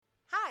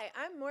Hi,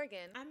 I'm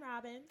Morgan. I'm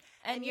Robyn.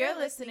 And you're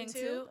listening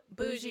to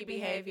Bougie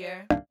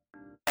Behavior.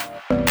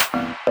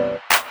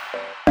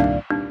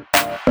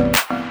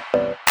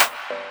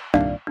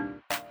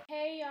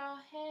 Hey, y'all.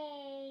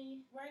 Hey.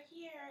 We're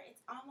here.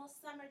 It's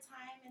almost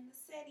summertime in the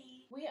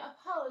city. We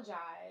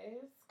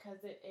apologize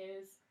because it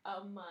is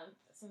a month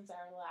since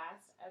our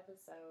last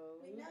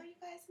episode. We know you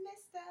guys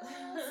missed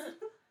us.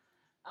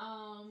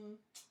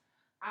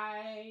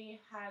 I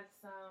had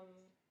some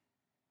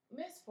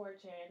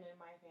misfortune in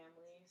my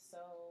family, so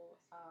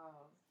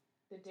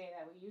the day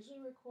that we usually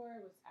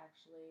record was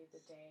actually the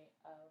day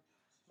of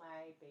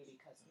my baby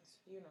cousin's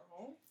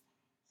funeral.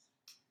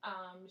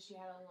 She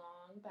had a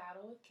long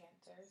battle with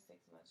cancer, 6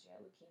 months. She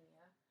had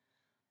leukemia.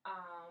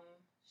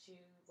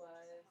 She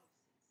was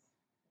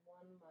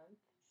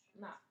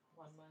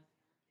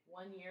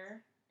 1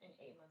 year and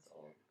 8 months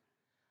old.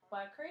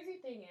 But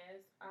crazy thing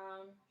is,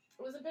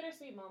 it was a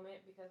bittersweet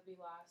moment because we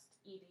lost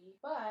Edie,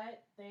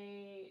 but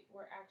they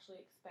were actually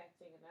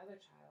expecting another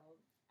child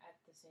at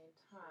the same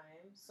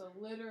time. So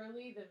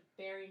literally the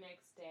very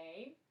next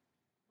day,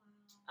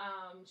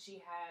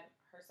 she had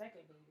her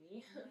second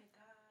baby. Oh my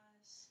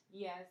gosh.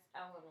 Yes,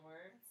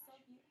 Eleanor. That's so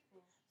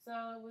beautiful.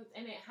 So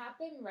it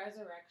happened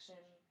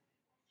Resurrection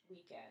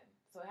weekend.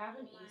 So it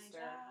happened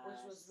Easter, which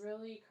was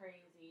really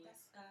crazy.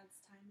 That's God's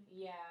timing.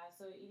 Yeah,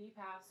 so Edie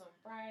passed on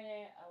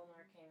Friday.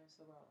 Eleanor came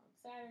into the world on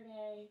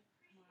Saturday.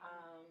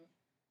 Wow.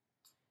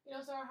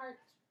 So our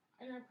hearts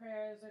and our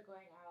prayers are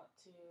going out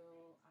to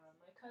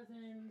my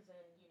cousins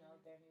and,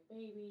 their new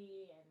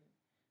baby and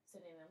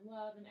sending them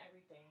love and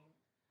everything.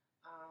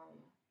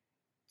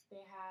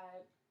 They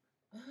had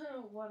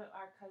one of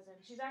our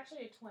cousins. She's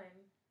actually a twin.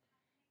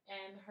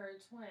 And her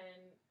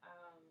twin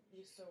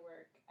used to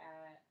work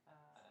at,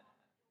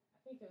 I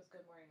think it was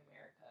Good Morning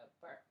America,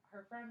 but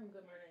her friend from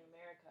Good Morning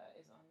America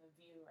is on The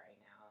View right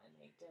now, and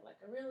they did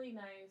like a really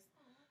nice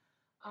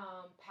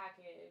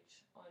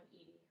package on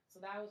Edie.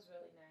 So that was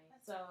really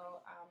nice.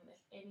 So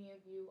if any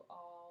of you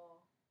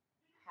all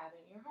have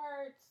in your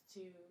hearts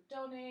to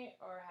donate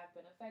or have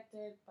been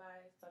affected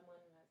by someone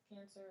who has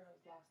cancer or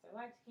has lost their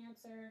life to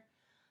cancer,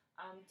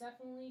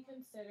 definitely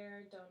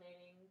consider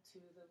donating to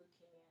the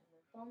Leukemia and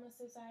Lymphoma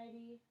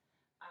Society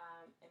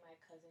in my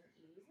cousin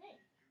Edie's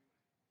name.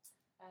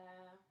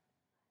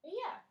 But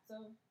yeah,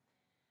 so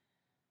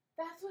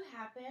that's what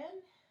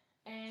happened,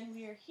 and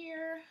we are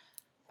here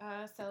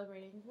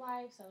celebrating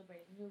life,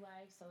 celebrating new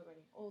life,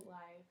 celebrating old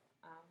life.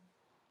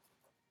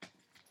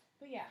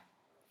 But yeah.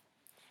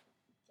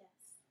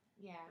 Yes.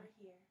 Yeah. We're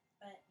here.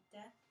 But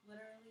death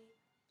literally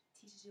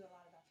teaches you a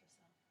lot about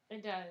yourself.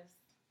 It does.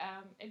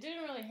 It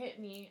didn't really hit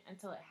me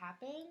until it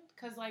happened,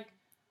 because like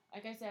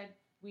I said,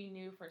 we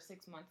knew for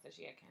 6 months that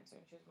she had cancer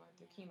and she was going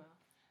through chemo.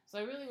 So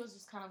it really was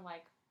just kind of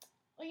like,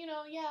 well, you're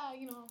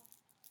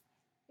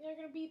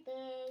gonna beat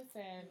this,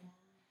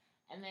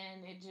 and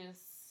then it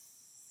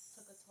just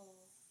took a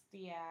toll.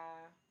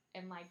 Yeah,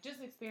 and like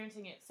just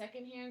experiencing it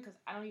secondhand, because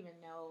I don't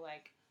even know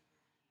like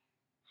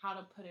how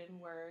to put in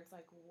words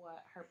like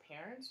what her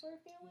parents were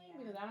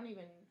feeling, because I don't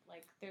even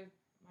like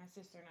my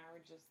sister and I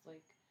were just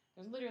like,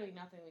 there's literally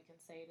nothing we can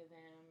say to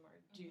them or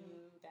do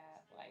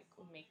that like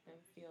would make them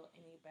feel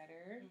any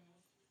better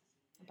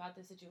about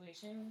the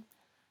situation.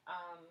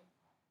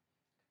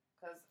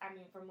 Because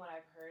from what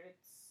I've heard,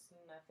 it's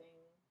nothing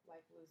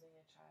like losing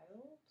a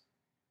child.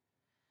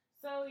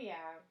 So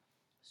yeah,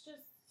 it's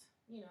just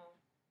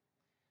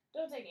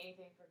don't take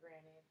anything for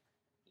granted,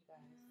 you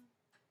guys.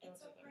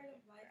 It's a part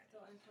of life,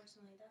 though.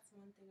 Unfortunately, that's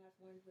one thing I've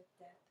learned with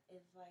death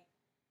is like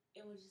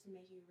it will just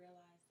make you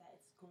realize that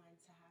it's going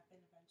to happen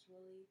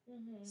eventually.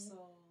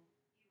 So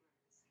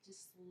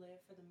just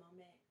live for the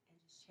moment and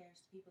just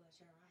cherish the people that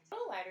you're around.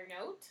 On a lighter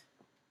note,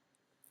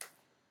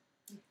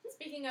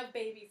 speaking of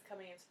babies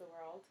coming into the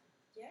world.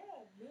 Yeah,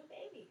 new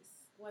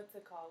babies. What's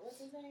it called?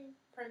 What's his name?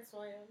 Prince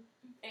William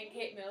and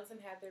Kate Middleton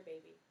had their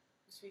baby,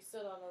 which we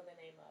still don't know the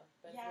name of.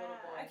 But it's a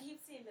little boy. I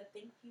keep seeing the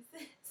think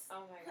pieces.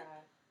 Oh my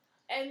god.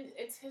 And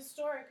it's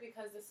historic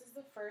because this is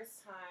the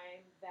first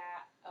time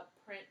that a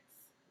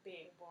prince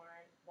being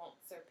born won't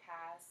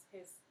surpass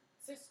his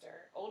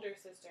older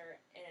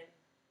sister, in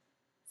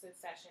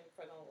succession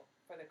for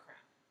the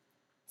crown.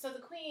 So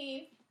the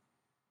queen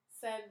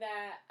said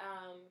that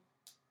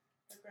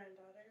her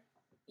granddaughter.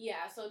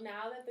 Yeah, so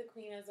now that the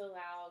queen has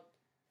allowed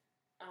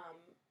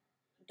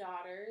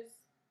daughters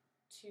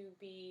to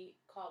be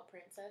called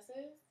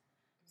princesses,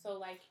 so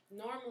like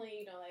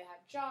normally they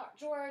have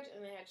George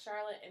and they had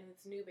Charlotte and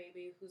this new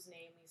baby whose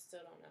name we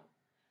still don't know.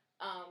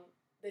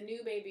 The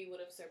new baby would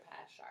have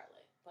surpassed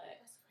Charlotte, but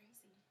that's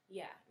crazy.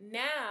 Yeah,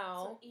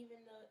 now. So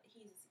even though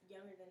he's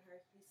younger than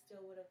her, he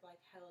still would have like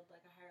held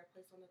like a higher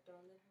place on the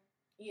throne than her.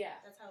 Yeah,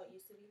 that's how it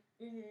used to be.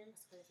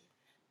 That's crazy.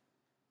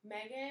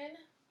 Meghan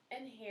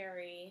and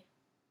Harry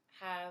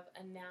have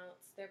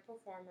announced their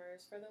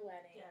performers for the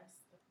wedding.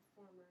 Yes, the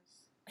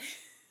performers.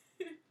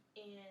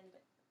 And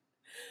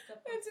the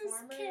performers. It's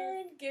just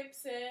Karen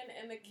Gibson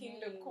and the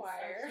Kingdom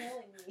Choir. Are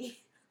killing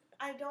me.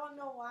 I don't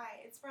know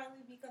why. It's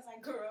probably because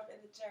I grew up in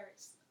the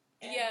church.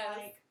 And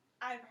like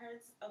I've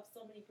heard of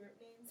so many group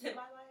names in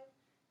my life,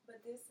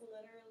 But this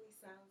literally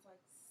sounds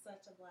like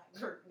such a black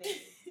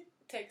name.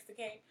 Takes the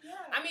cake.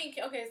 Yeah. I mean,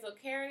 okay, so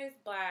Karen is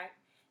black,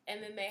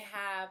 and then they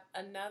have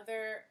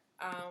another.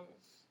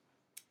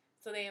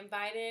 So they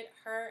invited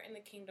her and the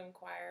Kingdom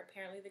Choir.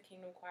 Apparently, the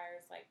Kingdom Choir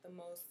is like the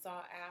most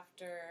sought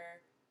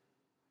after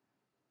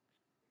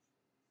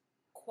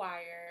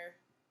choir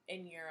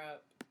in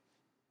Europe.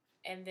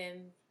 And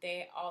then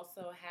they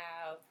also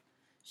have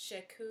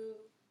Sheku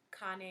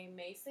Kane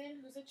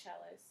Mason, who's a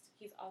cellist.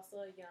 He's also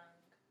a young.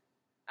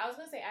 I was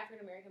gonna say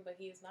African American, but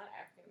he is not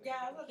African American.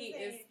 Yeah, I was he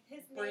say, is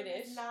his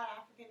British. Name is not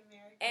African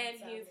American. And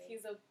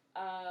he's a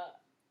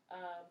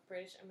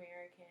British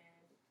American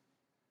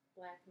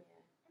black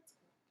man. That's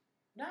cool.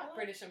 Not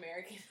British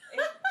American.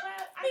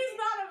 He's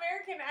not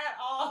American at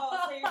all.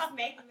 Oh, so you're just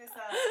making this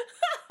up.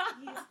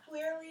 He's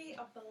clearly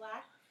a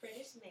black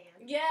British man.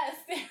 Yes,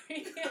 there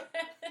he is.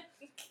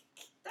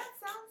 That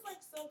sounds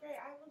like so great.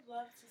 I would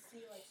love to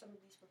see like some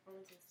of these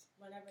performances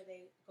whenever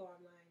they go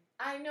online.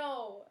 I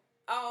know.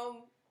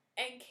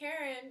 And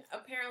Karen,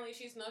 apparently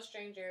she's no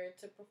stranger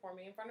to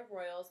performing in front of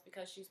royals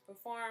because she's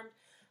performed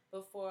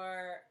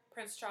before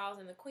Prince Charles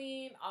and the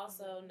Queen,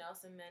 also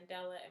Nelson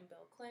Mandela and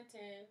Bill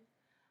Clinton.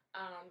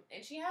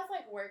 And she has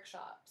like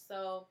workshops.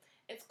 So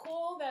it's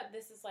cool that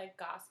this is like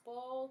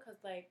gospel, because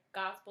like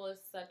gospel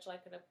is such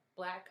like a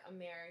black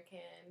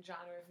American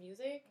genre of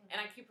music. And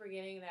I keep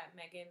forgetting that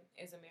Megan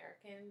is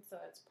American, so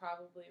it's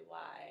probably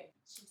why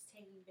she's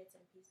taking bits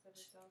and pieces of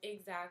herself.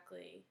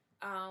 Exactly.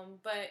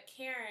 But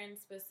Karen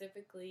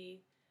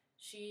specifically,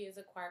 she is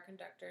a choir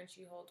conductor and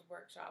she holds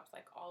workshops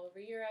like all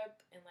over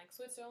Europe and like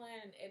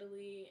Switzerland and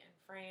Italy and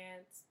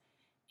France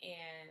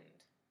and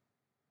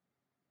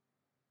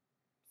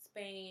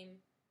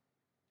Spain.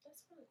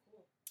 That's really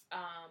cool.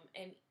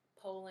 And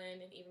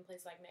Poland and even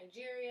places like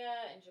Nigeria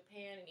and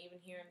Japan and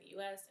even here in the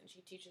U.S. And she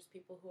teaches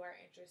people who are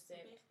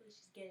interested. So basically,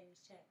 she's getting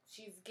these checks.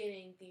 She's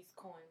getting these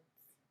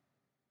coins,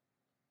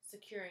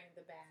 securing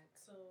the bag.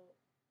 So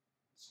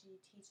she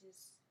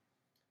teaches.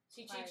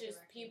 She teaches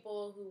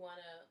people who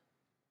want to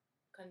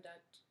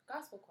conduct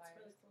gospel choirs.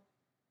 That's really cool.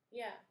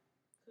 Yeah.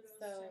 Kudos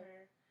so to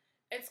her.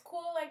 It's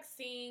cool, like,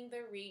 seeing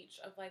the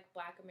reach of, like,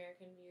 Black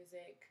American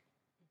music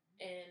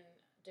in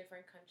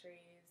different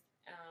countries.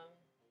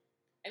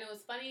 And it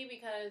was funny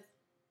because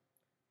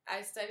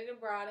I studied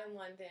abroad in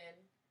London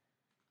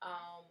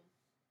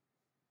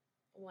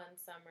one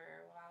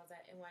summer while I was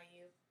at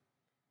NYU.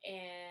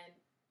 And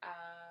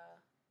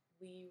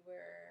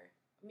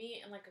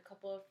me and like a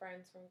couple of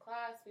friends from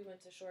class, we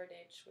went to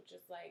Shoreditch, which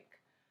is like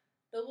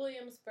the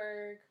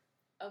Williamsburg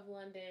of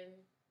London.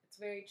 It's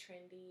very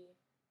trendy.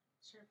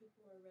 Sure,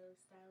 people are really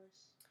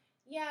stylish.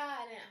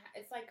 Yeah, and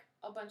it's like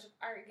a bunch of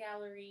art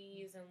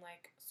galleries and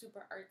like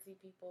super artsy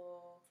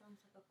people.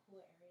 Sounds like a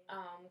cool area.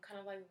 Kind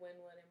of like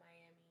Wynwood in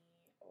Miami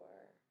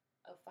or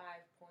a 5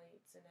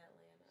 Points in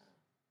Atlanta.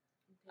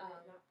 Okay,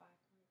 not 5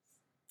 Points.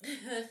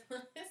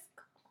 It's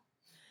called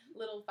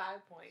Little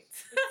 5 Points.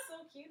 It's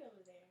so cute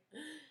over there.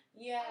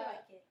 Yeah.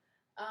 I like it.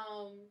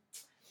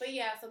 But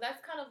yeah, so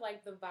that's kind of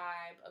like the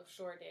vibe of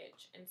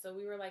Shoreditch. And so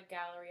we were like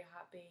gallery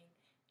hopping.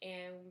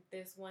 And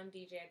this one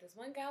DJ at this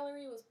one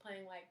gallery was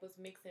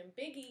mixing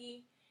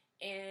Biggie.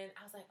 And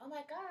I was like, oh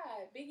my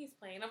God, Biggie's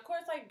playing. Of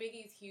course, like,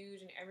 Biggie's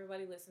huge and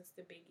everybody listens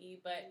to Biggie.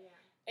 But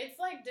it's,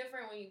 like,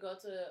 different when you go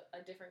to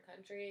a different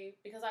country.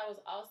 Because I was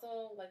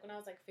also, like, when I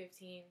was, like,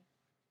 15,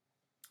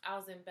 I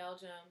was in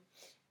Belgium.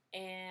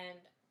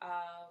 And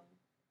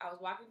I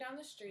was walking down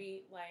the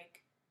street,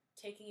 like,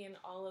 taking in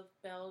all of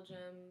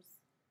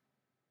Belgium's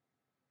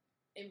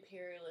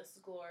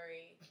imperialist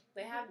glory.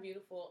 They have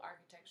beautiful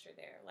architecture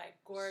there, like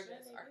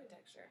gorgeous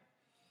architecture.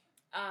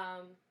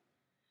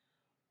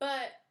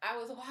 But I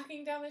was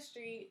walking down the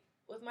street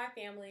with my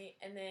family,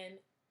 and then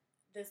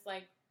this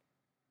like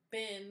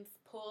Benz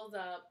pulls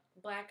up,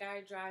 black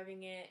guy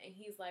driving it, and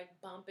he's like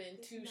bumping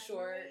Too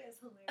Short.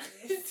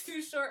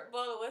 Too Short,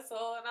 blow the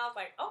whistle, and I was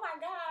like, oh my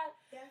God,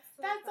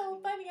 that's so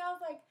funny. I was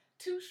like,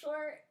 Too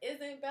Short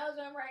is in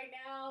Belgium right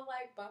now,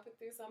 like bumping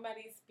through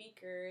somebody's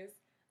speakers.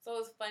 So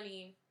it was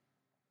funny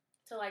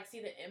to like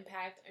see the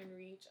impact and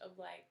reach of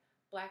like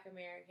Black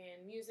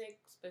American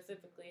music,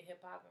 specifically hip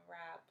hop and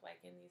rap,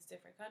 like in these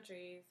different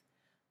countries.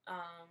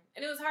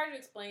 And it was hard to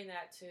explain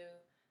that to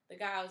the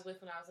guy I was with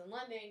when I was in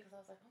London, because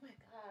I was like, oh my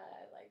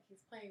God, like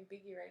he's playing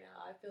Biggie right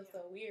now. I feel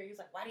so weird. He's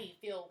like, why do you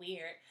feel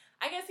weird?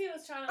 I guess he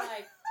was trying to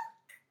like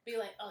be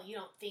like, oh, you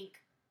don't think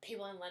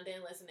people in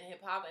London listen to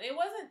hip hop? And it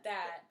wasn't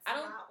that.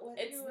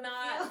 It's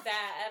not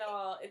that at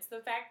all. It's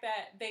the fact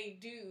that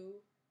they do.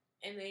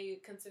 And they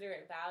consider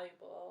it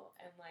valuable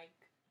and like...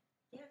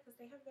 Yeah, because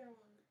they have their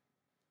own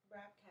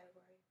rap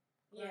category.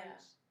 Grunge. Yeah,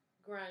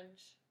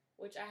 grunge,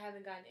 which I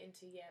haven't gotten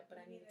into yet, but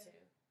I need to.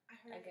 I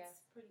heard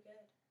it's pretty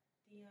good.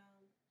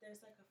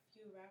 There's like a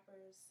few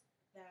rappers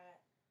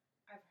that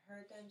I've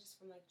heard them just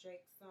from like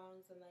Drake's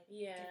songs and like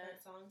different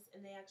songs,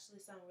 and they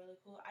actually sound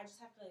really cool. I just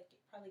have to like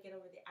probably get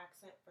over the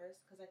accent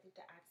first, because I think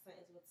the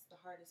accent is what's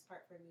the hardest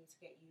part for me to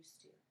get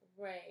used to.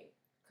 Right.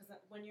 Because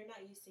when you're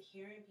not used to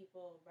hearing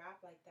people rap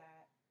like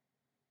that,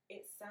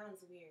 it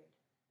sounds weird.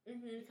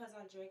 Because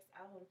on Drake's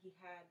album, he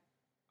had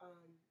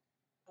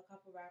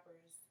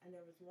rappers, and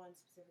there was one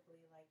specifically,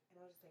 like,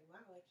 and I was just like,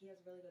 wow, like, he has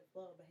really good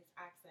flow, but his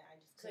accent,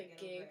 I just couldn't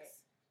get over it.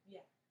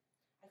 Yeah.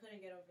 I couldn't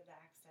get over the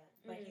accent,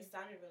 but he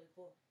sounded really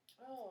cool.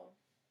 Oh.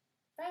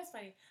 That's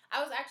funny.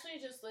 I was actually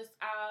just what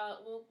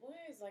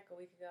was like a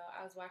week ago,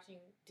 I was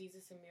watching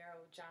Jesus and Miro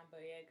with John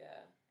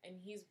Boyega, and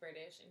he's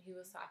British, and he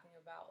was talking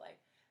about,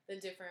 like, the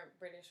different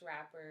British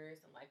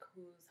rappers, and, like,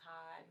 who's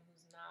hot and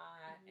who's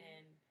not,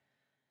 and,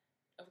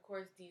 of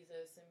course,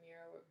 Jesus and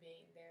Miro were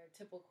being their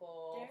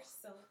typical... They're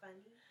so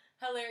funny.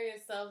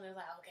 Hilarious self, and it's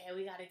like, okay,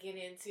 we gotta get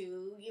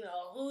into, you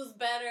know, who's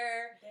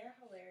better. They're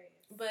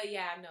hilarious. But,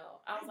 yeah,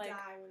 no. I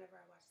die whenever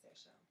I watch their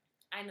show.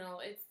 I know,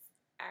 it's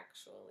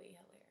actually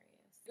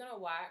hilarious. I'm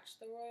gonna watch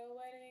the royal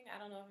wedding. I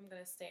don't know if I'm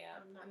gonna stay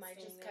up. I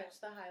might just catch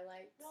the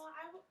highlights. No,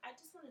 I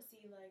just want to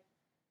see, like,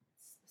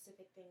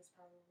 specific things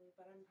probably,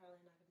 but I'm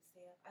probably not gonna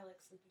stay up. I like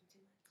sleeping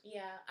too much.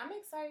 Yeah, I'm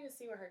excited to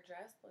see what her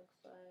dress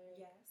looks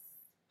like.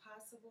 Yes.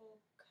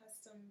 Possible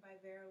custom by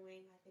Vera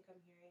Wing, I think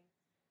I'm hearing.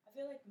 I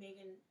feel like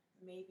Meghan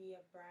may be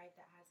a bride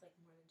that has, like,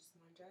 more than just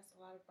one dress.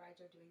 A lot of brides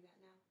are doing that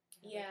now.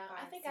 Yeah,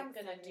 like 5, I think 6, I'm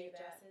gonna 7, do 8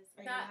 that. Dresses.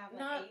 Are you gonna have,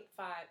 like, not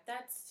 5.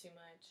 That's too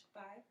much.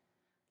 5?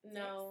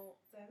 No.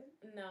 6,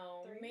 7?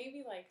 No. 3?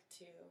 Maybe like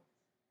 2.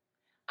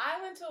 I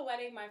went to a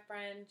wedding, my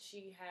friend,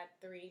 she had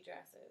 3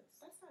 dresses.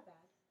 That's not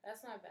bad.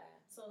 That's not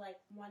bad. So,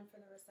 like, 1 for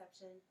the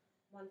reception,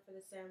 1 for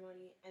the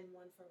ceremony, and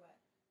 1 for what?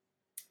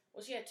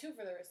 Well, she had 2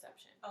 for the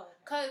reception. Oh,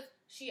 okay. Because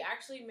she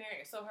actually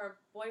married, so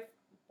her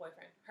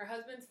boyfriend, her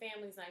husband's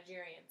family's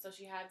Nigerian, so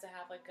she had to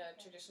have, like, a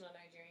traditional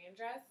Nigerian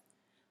dress.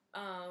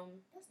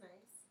 That's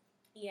nice.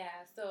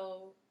 Yeah,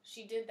 so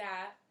she did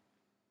that.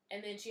 And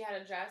then she had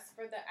a dress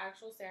for the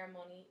actual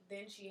ceremony.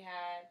 Then she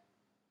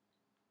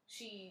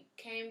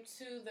came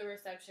to the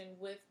reception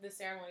with the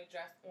ceremony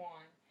dress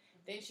on.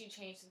 Then she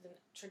changed to the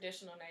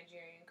traditional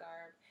Nigerian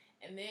garb.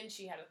 And then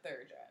she had a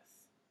 3rd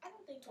dress. I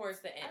don't think towards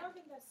the end. I don't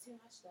think that's too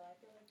much though. I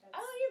feel like that's... I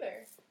don't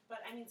either.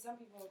 But I mean, some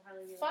people will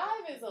probably be 5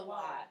 like... 5 is a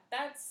lot.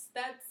 That's...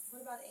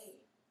 What about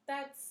 8?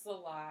 That's a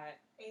lot.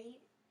 8?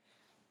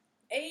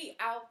 8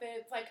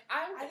 outfits. Like,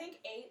 I think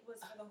 8 was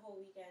for the whole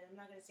weekend. I'm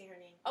not going to say her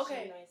name.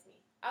 Okay. She annoys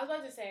me. I was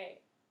about to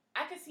say,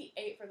 I could see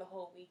 8 for the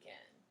whole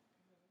weekend.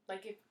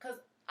 Like, because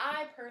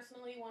I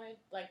personally wanted,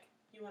 like...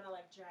 You want to,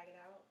 like, drag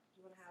it out?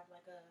 You want to have,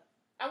 like,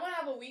 I want to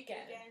have a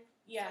weekend.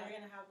 Yeah. So you're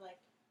going to have,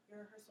 like,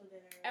 your rehearsal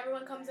dinner.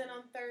 Everyone comes in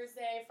on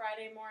Thursday,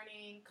 Friday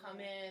morning, come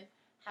in,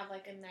 have,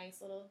 like, a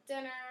nice little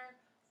dinner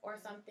or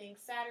something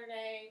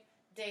Saturday,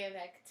 day of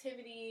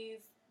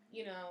activities,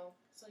 you know,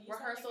 so you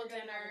rehearsal like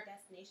dinner. Have a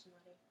destination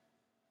wedding.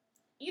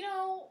 You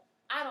know,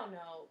 I don't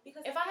know.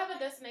 Because if I have a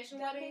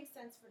destination wedding... That makes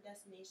sense for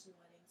destination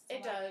weddings.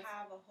 It does.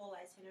 Have a whole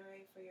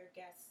itinerary for your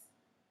guests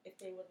if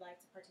they would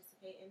like to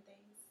participate in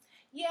things.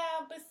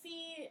 Yeah, but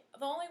see,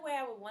 the only way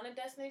I would want a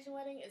destination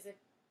wedding is if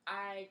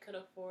I could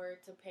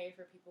afford to pay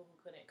for people who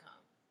couldn't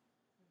come.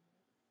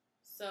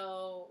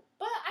 So,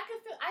 but I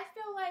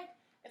feel like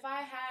if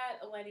I had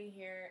a wedding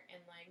here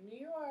in, like,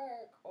 New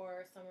York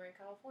or somewhere in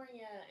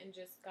California and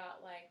just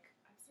got, like...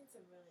 I've seen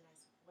some really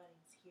nice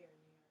weddings here in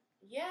New York.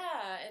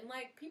 Yeah, and,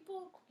 like,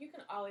 people, you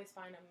can always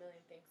find a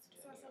million things to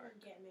do in New York. I saw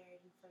someone get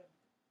married in front of,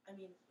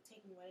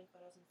 taking wedding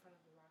photos in front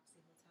of the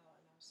Roxy Hotel,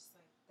 and I was just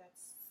like,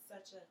 that's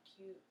such a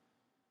cute,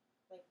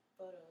 like,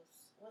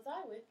 photos. Was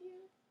I with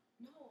you?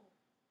 No.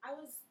 I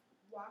was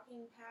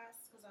walking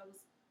past because I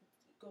was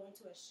going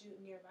to a shoot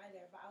nearby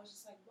there, but I was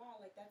just like,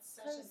 wow, like, that's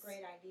such a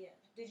great idea.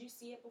 Did you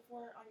see it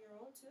before on your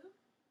own, too?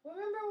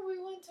 Remember we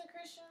went to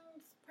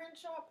Christian's print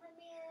shop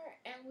premiere,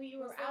 and we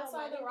were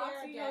outside the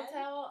Roxy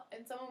Hotel,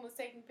 and someone was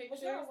taking pictures?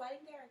 Was there a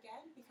wedding there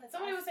again? Because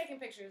somebody was taking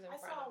pictures in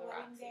front of the Roxy. I saw a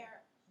wedding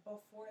there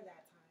before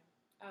that time.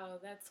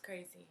 Oh, that's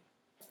crazy.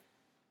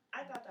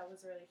 I thought that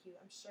was really cute.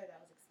 I'm sure that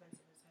was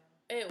expensive as hell.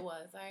 It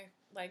was. I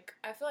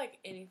feel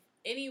like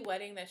any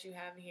wedding that you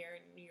have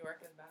here in New York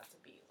is about to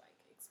be, like,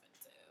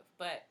 expensive.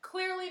 But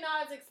clearly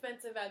not as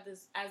expensive as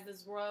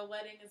this royal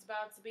wedding is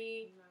about to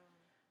be. No.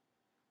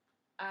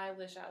 I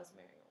wish I was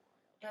marrying a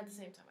royal. But at the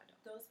same time, I don't.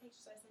 Those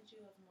pictures I sent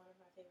you of one of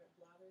my favorite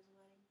bloggers'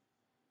 wedding.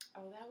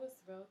 Oh, that was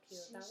real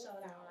cute. That was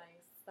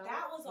nice.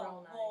 That was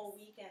a whole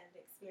weekend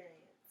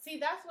experience. See,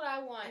 that's what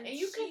I want. And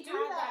you could do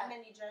that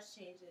many dress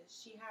changes.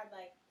 She had,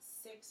 like,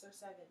 6 or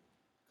 7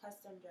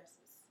 custom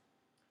dresses.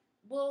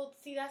 Well,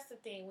 see, that's the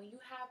thing. When you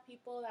have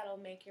people that'll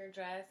make your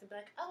dress and be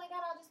like, oh my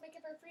God, I'll just make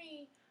it for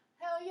free.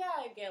 Hell yeah,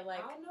 I get, like...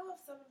 I don't know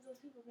if some of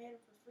those people made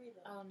it for free,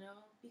 though. Oh,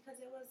 no?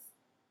 Because it was...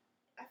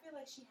 I feel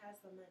like she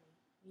has the money.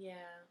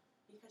 Yeah.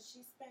 Because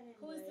she's spending...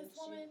 Who is this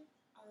woman?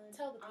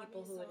 Tell the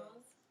people who it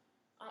is.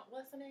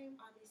 What's her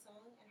name? Ami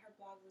Song, and her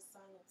blog was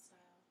Song of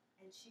Style.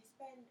 And she's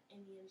been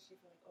in the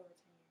industry for, like, over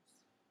 10 years.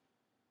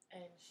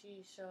 And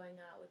she's showing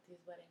out with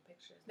these wedding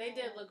pictures. They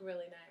did look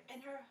really nice.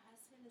 And her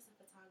husband is a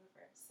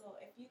photographer.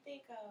 So if you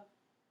think of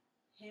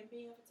him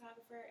being a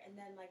photographer, and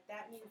then, like,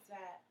 that means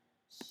that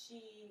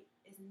she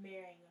is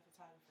marrying a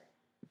photographer.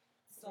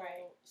 So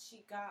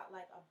she got,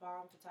 like, a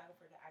bomb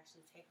photographer to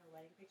actually take her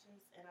wedding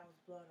pictures, and I was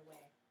blown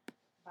away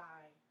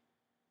by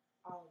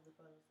all of the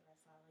photos that I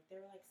saw. Like, they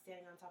were, like,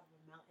 standing on top of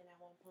a mountain at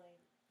one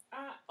point.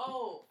 I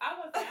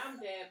was like,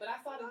 I'm dead, but I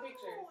saw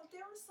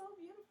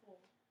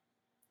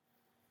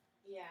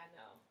Yeah,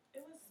 no.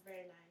 It was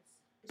very nice.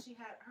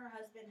 Her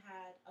husband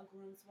had a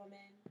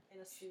groomswoman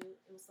in a suit.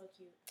 It was so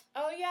cute.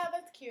 Oh yeah,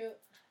 that's cute.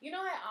 You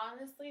know, I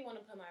honestly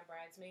want to put my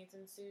bridesmaids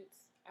in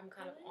suits. I'm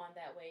kind of on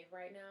that wave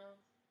right now.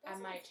 I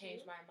might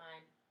change my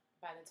mind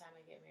by the time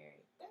I get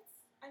married.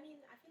 I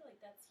feel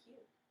like that's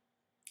cute.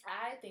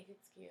 I think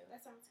it's cute.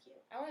 That sounds cute.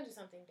 I want to do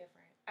something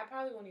different. I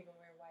probably won't even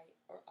wear white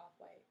or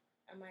off-white.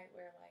 I might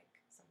wear, like,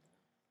 something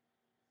else.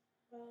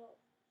 Well,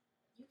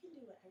 you can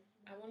do whatever you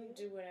want. I want to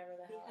do whatever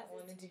the hell I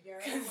want to do.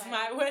 Because it's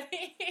my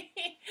wedding.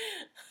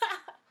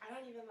 I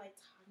don't even like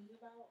talking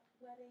about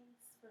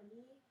weddings for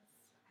me.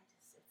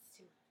 It's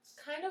too much.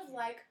 Kind of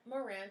like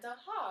Miranda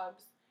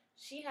Hobbs.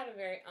 She had a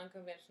very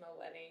unconventional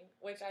wedding,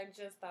 which I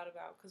just thought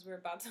about because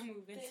we're about to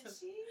move into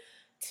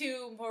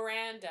to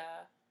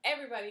Miranda.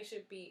 Everybody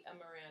should be a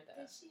Miranda.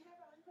 Did she have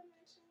an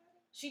unconventional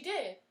wedding? She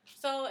did.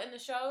 So in the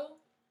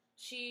show,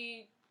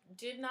 she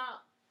did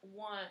not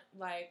want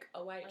like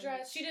a white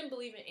dress. She didn't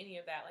believe in any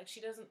of that. Like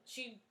she's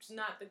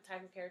not the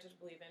type of character to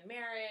believe in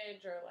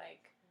marriage or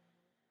like,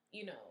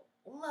 you know,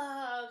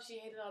 love. She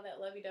hated all that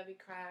lovey-dovey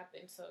crap.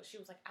 And so she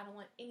was like, I don't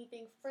want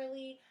anything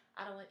frilly.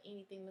 I don't want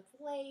anything with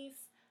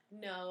lace.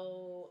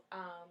 No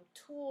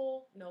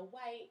tulle, no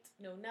white,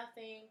 no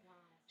nothing. Wow.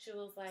 She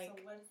was like...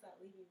 So what does that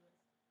leave you with?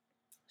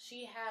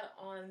 She had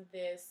on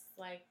this,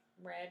 like,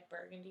 red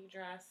burgundy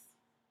dress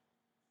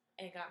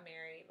and got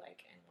married,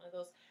 like, in one of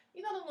those...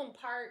 You know the little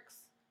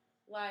parks,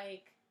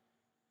 like,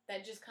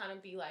 that just kind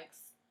of be, like,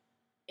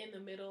 in the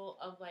middle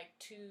of, like,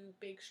 two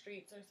big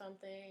streets or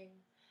something.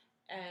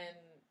 And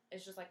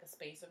it's just, like, a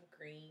space of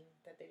green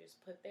that they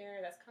just put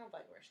there. That's kind of,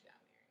 like, where she got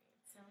married.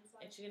 Sounds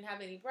like... And she didn't have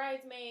any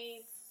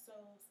bridesmaids. So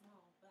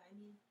small, but I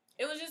mean...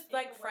 It was just,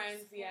 like,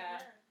 friends, yeah.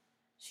 Her.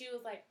 She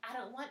was like, I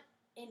don't want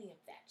any of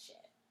that shit.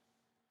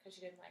 Because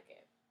she didn't like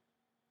it.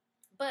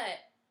 But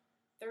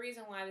the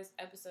reason why this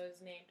episode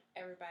is named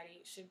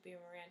Everybody Should Be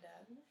Miranda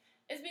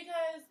is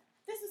because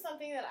this is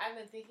something that I've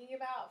been thinking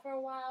about for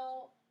a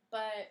while.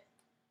 But,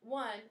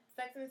 one,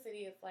 Sex and the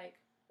City is, like,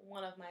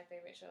 one of my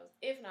favorite shows,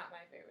 if not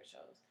my favorite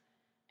shows.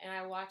 And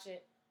I watch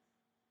it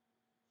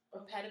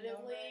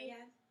repetitively,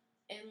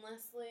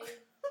 endlessly,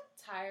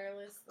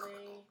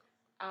 tirelessly.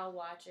 I'll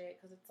watch it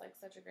because it's like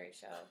such a great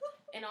show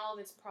and all of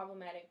its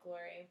problematic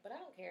glory. But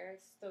I don't care;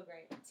 it's still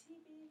great.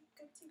 TV,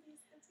 good TV,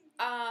 good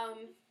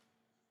TV.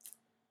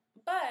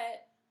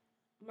 But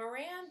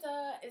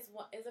Miranda is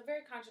a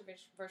very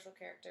controversial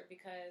character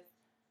because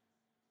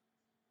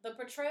the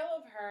portrayal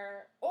of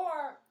her,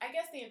 or I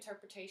guess the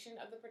interpretation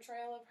of the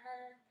portrayal of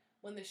her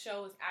when the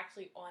show was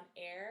actually on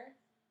air,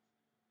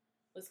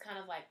 was kind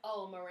of like,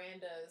 oh,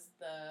 Miranda's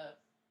the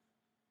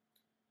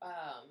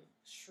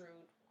shrewd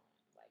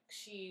one. Like,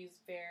 she's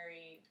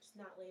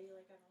not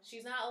ladylike at all.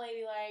 She's not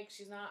ladylike.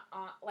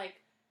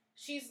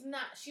 She's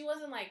not, she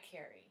wasn't like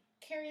Carrie.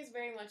 Carrie is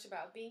very much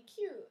about being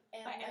cute.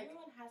 And but like,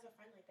 everyone has a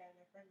friend like that in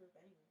their friend group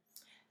anyways.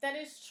 That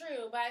is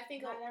true, but I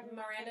think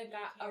Miranda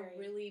got a Carrie.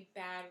 really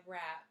bad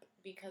rap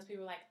because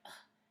people were like,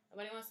 ugh,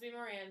 nobody wants to be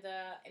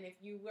Miranda. And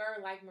if you were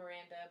like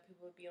Miranda,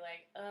 people would be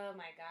like, oh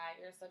my God,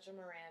 you're such a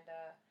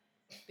Miranda.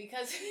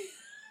 Because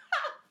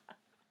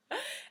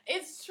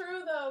it's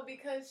true though,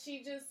 because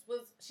she's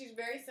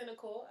very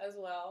cynical as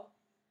well.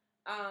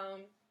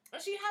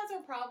 She has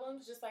her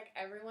problems just like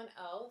everyone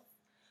else.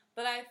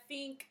 But I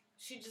think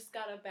she just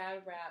got a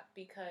bad rap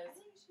because... I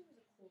think she was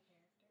a cool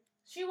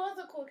character. She was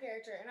a cool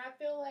character, and I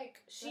feel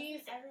like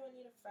Doesn't everyone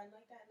need a friend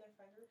like that in their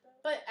friend group,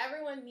 though? But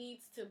everyone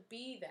needs to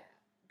be that.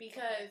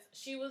 Because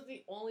she was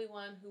the only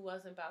one who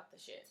wasn't about the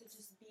shit. To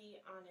just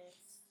be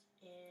honest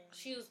and...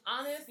 She was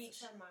honest. Speak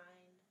her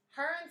mind.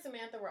 Her and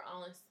Samantha were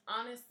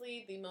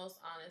honestly the most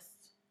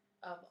honest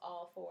of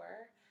all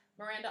four.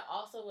 Miranda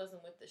also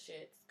wasn't with the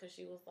shits, because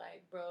she was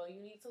like, bro, you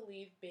need to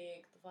leave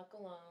Big the fuck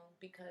alone,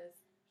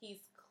 because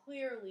he's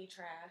clearly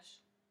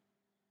trash.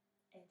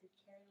 And did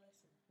Carrie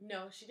listen?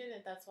 No, she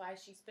didn't. That's why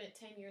she spent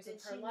 10 years of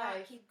her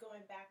life. Did she not keep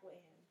going back with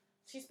him?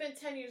 She spent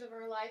 10 years of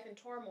her life in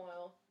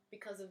turmoil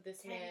because of this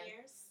 10 man. 10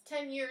 years?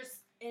 10 years.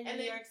 In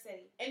New York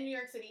City. In New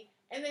York City.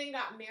 And then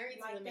got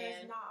married to the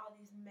man. There's not all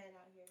these men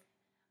out here.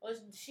 Well,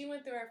 she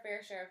went through her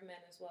fair share of men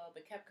as well,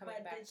 but kept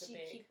coming back to Big.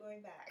 But did she keep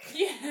going back?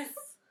 Yes.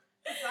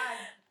 I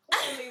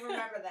clearly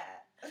remember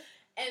that.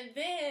 And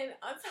then,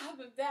 on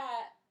top of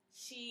that,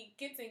 she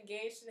gets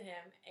engaged to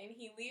him, and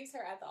he leaves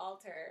her at the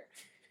altar.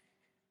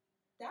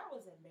 That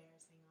was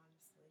embarrassing,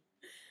 honestly.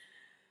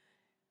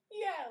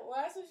 Yeah,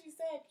 well, that's what she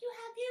said. You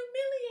have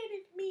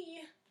humiliated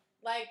me.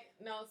 Like,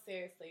 no,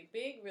 seriously.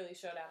 Big really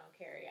showed out on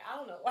Carrie. I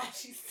don't know why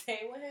she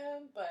stayed with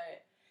him,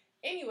 but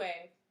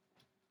anyway.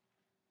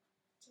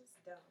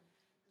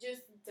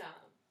 Just dumb.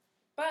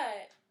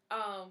 But,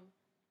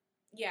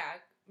 yeah,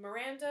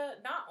 Miranda,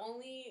 not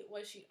only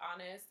was she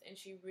honest and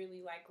she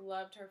really, like,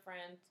 loved her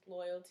friends,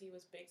 loyalty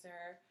was big to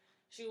her.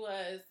 She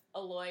was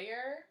a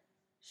lawyer.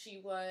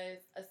 She was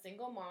a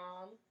single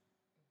mom,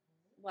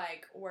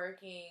 like,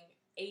 working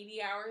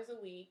 80 hours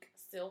a week,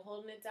 still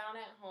holding it down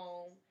at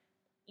home.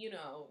 You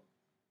know,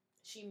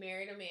 she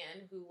married a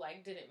man who,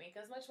 like, didn't make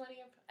as much money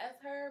as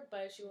her,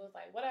 but she was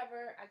like,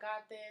 whatever, I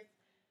got this.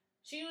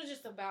 she was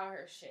just about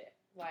her shit.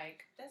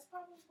 Like, that's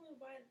probably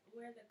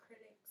where the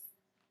critics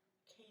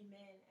came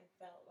in and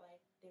felt like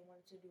they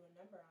wanted to do a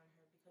number on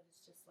her, because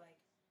it's just like,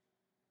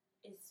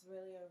 it's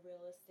really a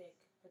realistic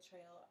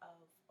portrayal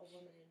of a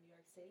woman in New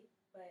York City,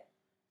 but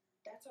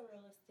that's a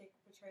realistic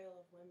portrayal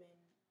of women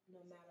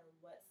no matter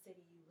what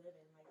city you live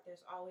in. Like,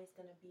 there's always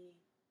going to be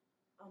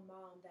a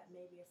mom that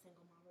may be a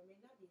single mom or may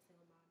not be a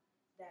single mom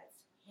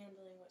that's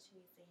handling what she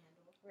needs to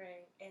handle.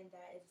 Right. And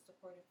that is a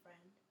supportive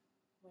friend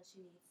when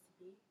she needs to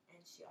be.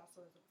 And she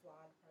also is a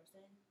flawed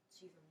person.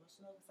 She's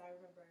emotional, because I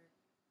remember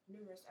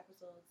numerous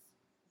episodes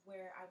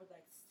where I would,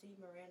 like, see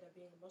Miranda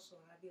being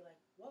emotional, and I'd be like,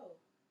 whoa,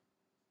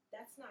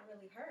 that's not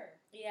really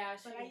her. Yeah.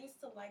 But I used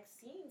to like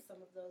seeing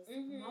some of those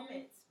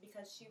moments,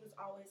 because she was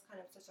always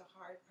kind of such a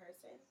hard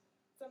person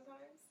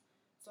sometimes.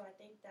 So I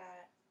think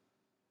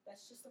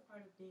that's just a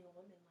part of being a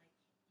woman.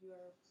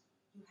 Like,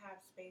 you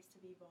have space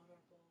to be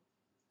vulnerable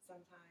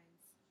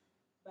sometimes,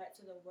 but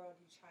to the world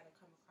you try to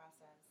come across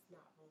as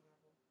not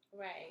vulnerable.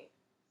 Right.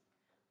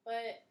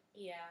 But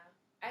yeah,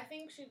 I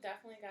think she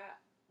definitely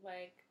got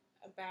like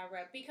a bad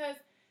rep,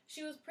 because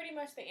she was pretty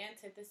much the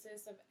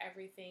antithesis of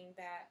everything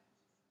that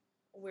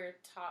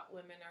we're taught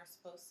women are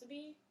supposed to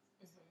be.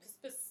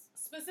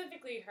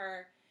 Specifically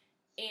her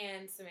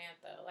and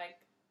Samantha.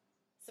 Like,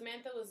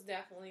 Samantha was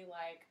definitely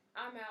like,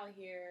 I'm out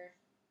here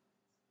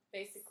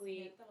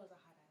basically. Samantha was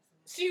a hot ass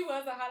mess. She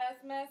was a hot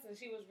ass mess, and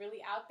she was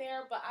really out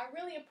there, but I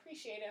really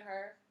appreciated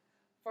her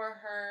for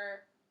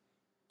her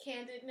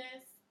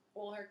candidness,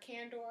 well, her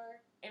candor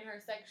and her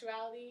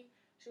sexuality.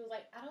 She was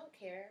like, I don't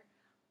care.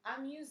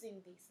 I'm using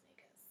these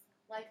niggas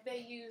like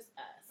they use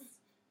us.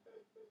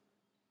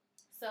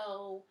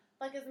 So,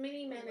 like, as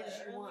many men as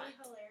you want.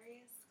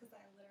 Hilarious, because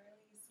I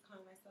literally used to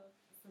call myself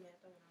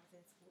Samantha when I was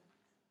in school.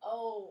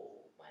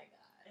 Oh my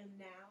god. And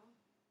now,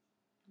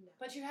 no.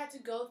 But you had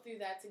to go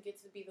through that to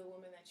get to be the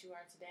woman that you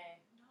are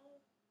today. No,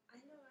 I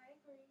know, I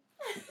agree.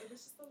 It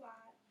was just a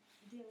lot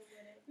dealing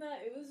with it. No,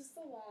 it was just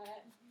a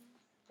lot.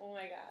 Oh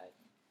my god.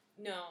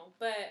 No,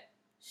 but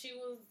she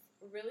was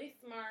really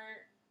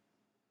smart,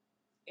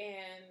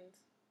 and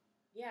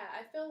yeah,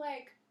 I feel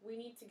like we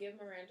need to give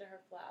Miranda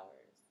her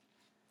flowers,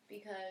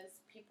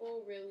 because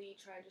people really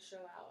tried to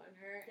show out on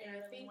her. They and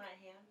really I think, want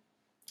him.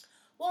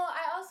 well,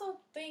 I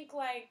also think,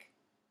 like,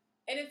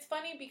 and it's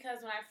funny because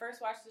when I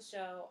first watched the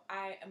show,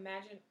 I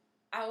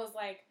was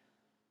like,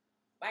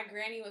 my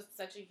granny was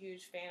such a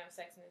huge fan of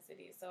Sex and the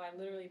City, so I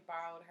literally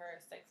borrowed her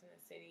Sex and the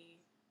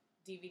City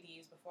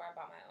DVDs before I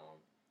bought my own.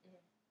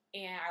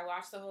 And I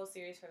watched the whole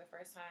series for the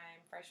first time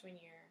freshman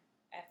year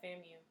at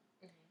FAMU.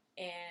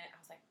 And I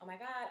was like, oh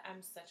my god,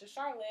 I'm such a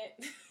Charlotte.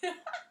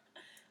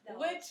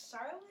 Charlotte?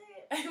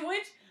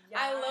 Which yes.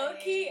 I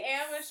low-key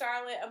am a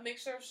Charlotte, a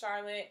mixture of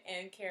Charlotte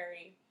and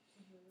Carrie.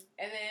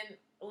 And then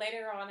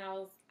later on,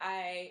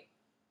 I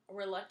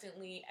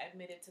reluctantly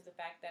admitted to the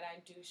fact that I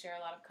do share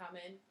a lot of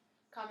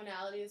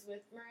commonalities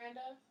with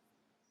Miranda.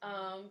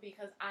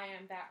 Because I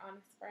am that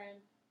honest friend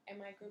in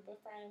my group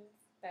of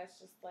friends that's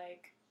just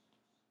like,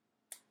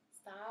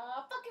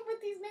 stop fucking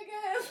with these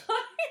niggas.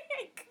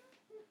 Like,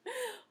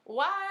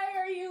 why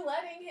are you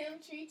letting him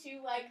treat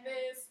you like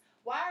this?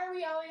 Why are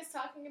we always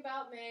talking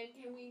about men?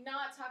 Can we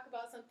not talk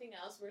about something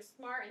else? We're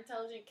smart,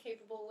 intelligent,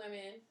 capable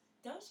women.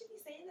 Don't she be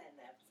saying that in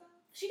the episode?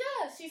 She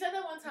does. She said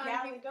that one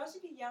time. Don't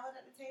she be yelling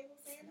at the table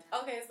saying that?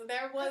 Okay, so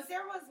there was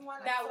one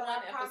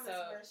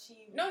episode where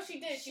she... No, she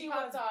did. She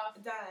popped off.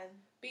 Done.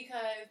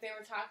 Because they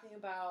were talking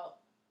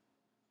about...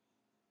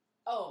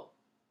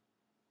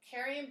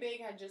 Carrie and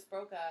Big had just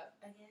broke up.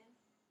 Again?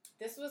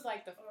 This was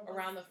like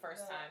around the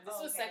first time. This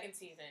was second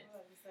season.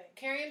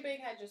 Carrie and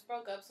Big had just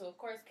broke up, so of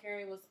course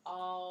Carrie was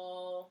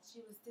all... She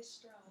was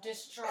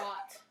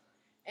distraught.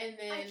 And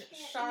then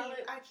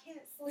Charlotte... I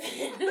can't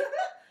sleep.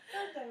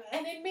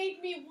 And it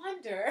made me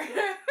wonder.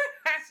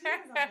 She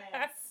was a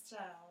mess,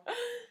 child.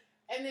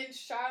 And then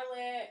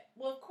Charlotte...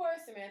 Well, of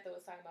course Samantha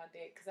was talking about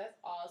dick, because that's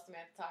all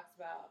Samantha talks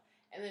about.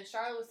 And then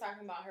Charlotte was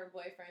talking about her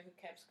boyfriend who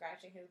kept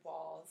scratching his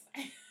balls.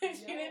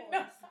 She didn't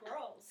know.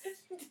 Gross.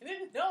 She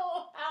didn't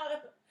know how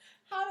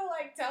to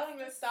like tell him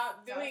to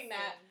stop doing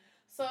that.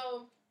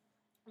 So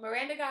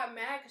Miranda got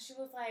mad because she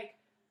was like,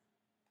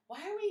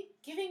 "Why are we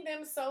giving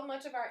them so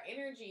much of our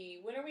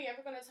energy? When are we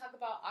ever going to talk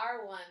about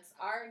our wants,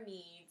 our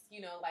needs?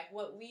 You know, like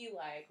what we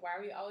like? Why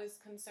are we always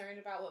concerned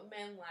about what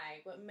men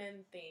like, what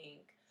men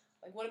think?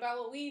 Like, what about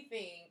what we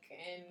think?"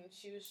 And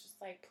she was just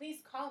like, "Please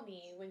call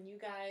me when you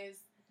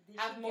guys."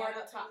 Have more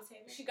to talk.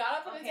 She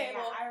got up at the table,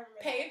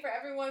 paid for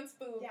everyone's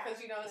food because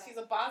she's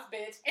a boss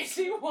bitch, and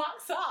she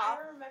walks off.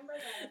 I remember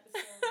that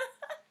episode.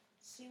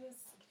 She was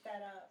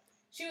fed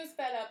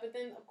up. But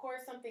then of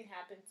course something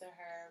happened to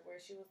her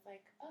where she was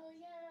like, "Oh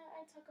yeah,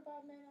 I talk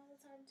about men all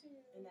the time too."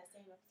 In that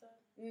same episode?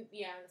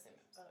 Yeah, in the same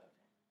episode. Oh,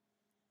 okay.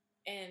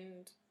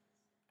 And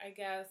I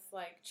guess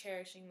like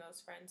cherishing those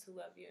friends who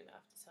love you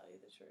enough to tell you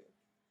the truth.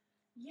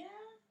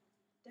 Yeah,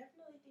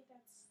 definitely think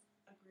that's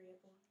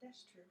agreeable.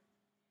 That's true.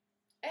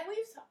 And I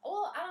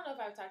don't know if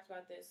I've talked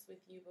about this with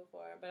you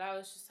before, but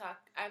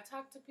I've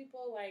talked to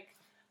people, like,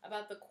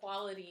 about the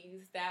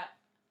qualities that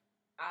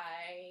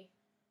I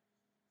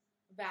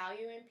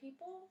value in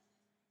people.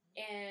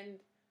 And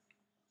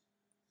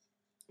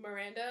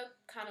Miranda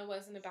kind of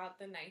wasn't about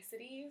the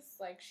niceties.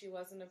 Like, she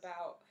wasn't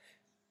about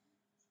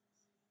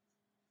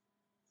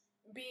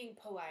being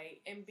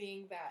polite and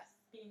being that...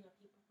 Being a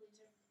people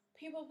pleaser.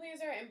 People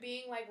pleaser and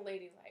being, like,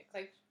 ladylike.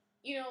 Like,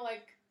 you know,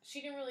 like, she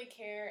didn't really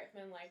care if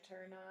men liked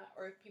her or not,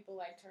 or if people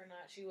liked her or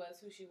not. She was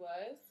who she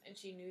was, and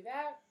she knew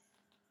that.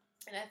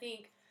 And I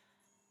think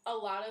a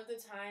lot of the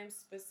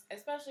times,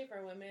 especially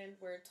for women,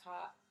 we're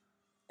taught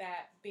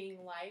that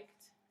being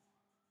liked,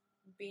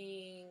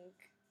 being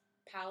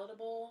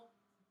palatable,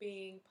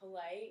 being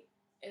polite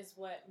is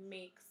what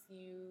makes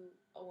you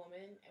a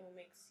woman and what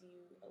makes you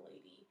a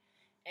lady.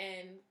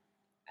 And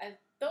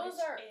those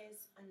Which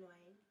is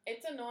annoying.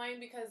 It's annoying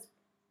because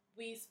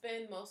we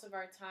spend most of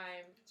our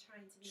time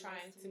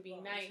trying to be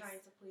nice,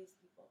 trying to please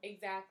people.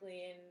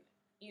 Exactly. And,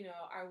 you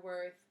know, our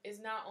worth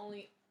is not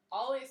only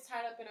always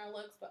tied up in our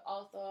looks, but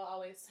also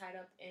always tied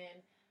up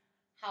in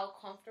how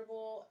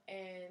comfortable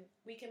and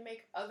we can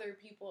make other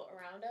people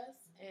around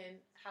us, and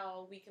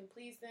how we can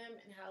please them,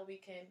 and how we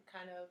can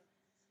kind of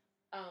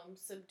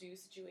subdue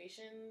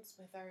situations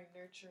with our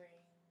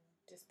nurturing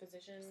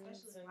dispositions.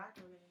 Especially Black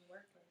women in the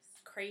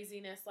workplace.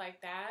 Craziness like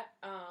that.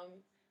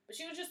 But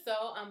she was just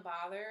so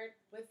unbothered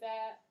with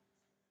that,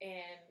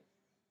 and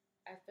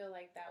I feel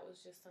like that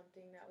was just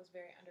something that was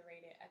very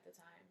underrated at the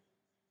time.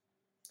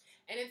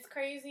 And it's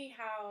crazy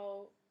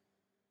how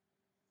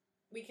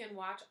we can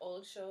watch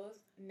old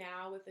shows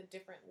now with a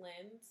different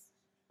lens,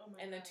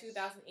 and the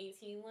 2018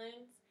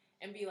 lens,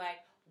 and be like,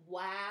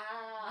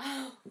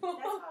 wow.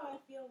 That's how I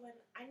feel when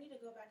I need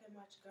to go back and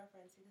watch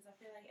Girlfriends, because I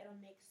feel like it'll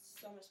make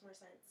so much more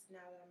sense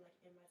now that I'm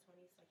like in my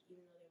 20s, like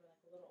even though they were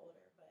like a little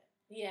older, but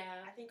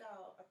yeah, I think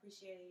I'll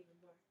appreciate it even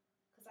more,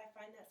 because I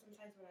find that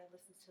sometimes when I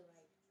listen to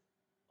like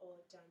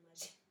old John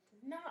Legend,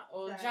 not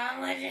old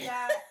John Legend,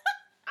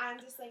 I'm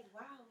just like,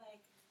 wow,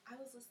 like I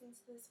was listening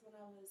to this when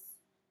I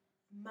was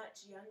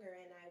much younger,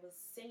 and I was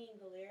singing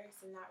the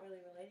lyrics and not really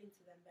relating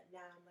to them, but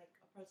now I'm like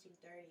approaching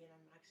 30 and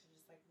I'm actually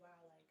just like,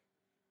 wow, like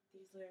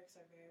these lyrics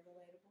are very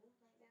relatable right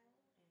now,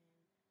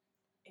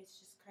 and it's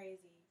just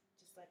crazy,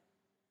 just like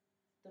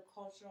the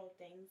cultural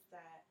things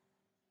that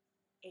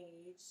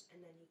age,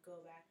 and then you go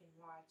back and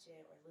watch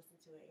it or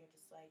listen to it, and you're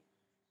just like,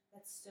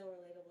 that's still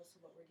relatable to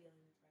what we're dealing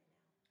with right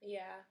now.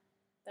 Yeah,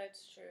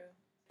 that's true.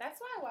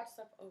 That's why I watch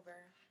stuff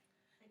over.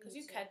 Because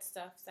you catch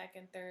stuff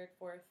second, third,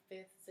 fourth,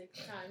 fifth,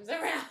 sixth times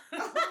around.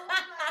 Oh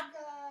my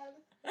god.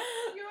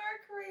 You are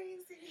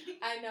crazy.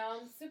 I know.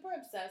 I'm super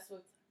obsessed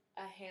with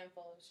a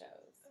handful of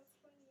shows. That's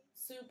funny.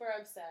 Super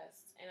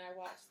obsessed. And I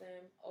watch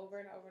them over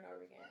and over and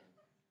over again.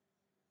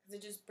 Because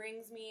it just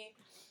brings me...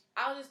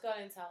 I'll just go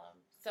ahead and tell them.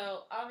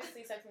 So,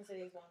 obviously, Sex and the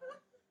City is one of them.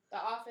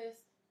 The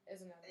Office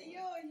is another one.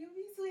 Yo, you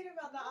be tweeting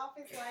about The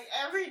Office like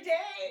every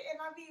day, and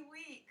I be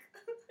weak.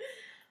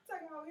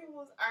 Talking about people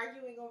was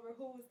arguing over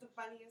who was the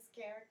funniest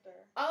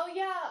character. Oh,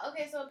 yeah.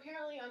 Okay, so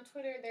apparently on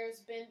Twitter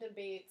there's been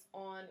debates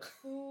on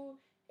who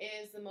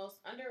is the most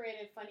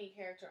underrated funny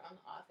character on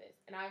The Office.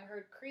 And I've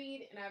heard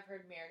Creed and I've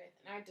heard Meredith,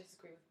 and I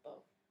disagree with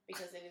both.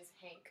 Because it is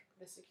Hank,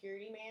 the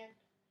security man.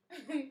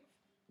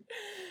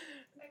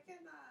 I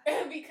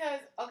cannot.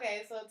 Because,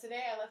 okay, so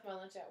today I left my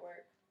lunch at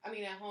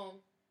home.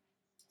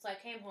 So I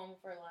came home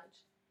for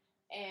lunch,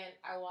 and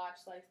I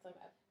watched, like, some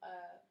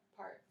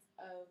parts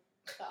of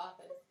The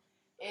Office.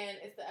 And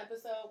it's the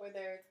episode where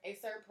there's a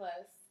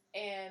surplus,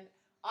 and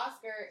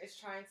Oscar is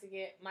trying to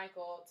get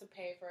Michael to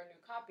pay for a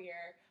new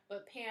copier,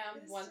 but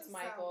Pam wants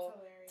Michael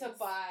to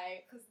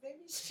buy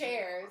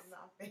chairs.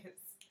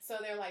 So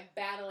they're like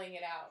battling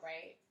it out,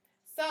 right?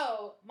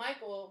 So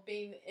Michael,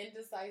 being the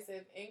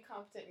indecisive,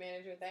 incompetent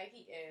manager that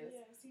he is,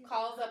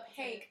 calls up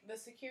Hank, the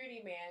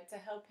security man, to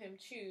help him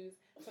choose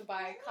to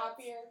buy a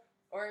copier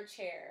or a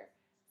chair.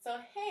 So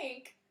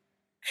Hank...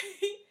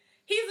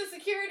 He's a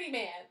security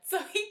man. So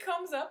he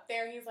comes up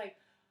there and he's like,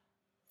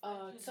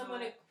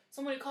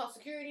 somebody call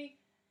security.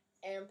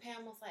 And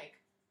Pam was like,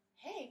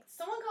 Hank,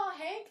 someone call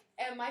Hank?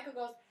 And Michael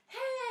goes,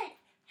 Hank,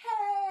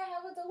 hey, I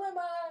have a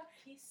dilemma.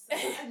 He's so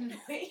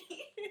annoying.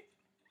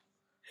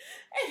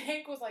 And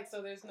Hank was like,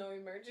 so there's no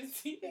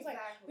emergency? He was like,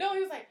 no, he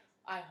was like,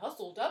 I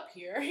hustled up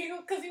here.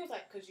 Because he was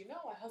like, because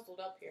I hustled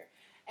up here.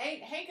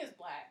 And Hank is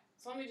black.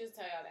 So let me just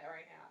tell y'all that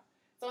right now.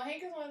 So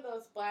Hank is one of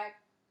those black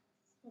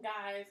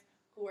guys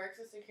who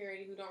works as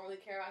security, who don't really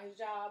care about his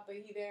job, but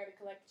he there to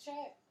collect the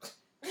check.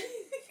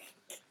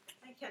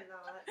 I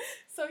cannot.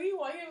 So he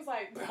was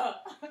like, bro,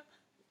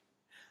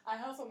 I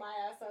hustle my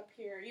ass up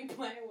here. You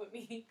playing with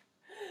me?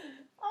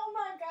 Oh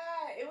my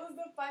god, it was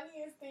the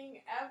funniest thing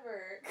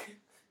ever.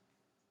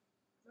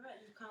 Right,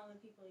 you're calling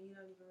people and you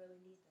don't even really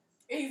need them.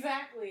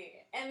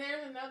 Exactly. And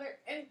there's another,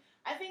 and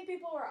I think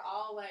people were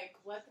all like,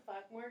 what the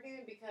fuck,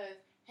 Morgan? Because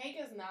Hank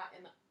is not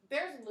in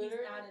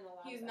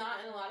he's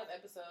not in a lot of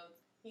episodes.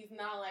 He's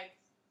not like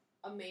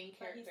a main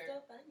character. But he's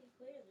still funny,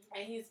 clearly.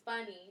 And he's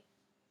funny.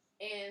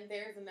 And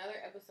there's another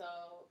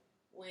episode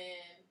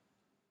when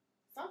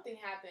something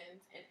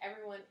happens and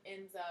everyone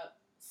ends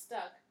up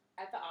stuck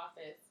at the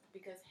office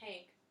because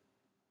Hank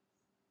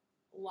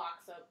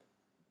locks up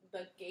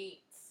the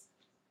gates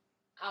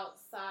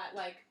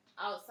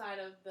outside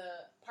of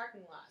the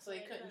parking lot, so they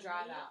couldn't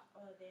drive out.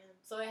 Oh, damn.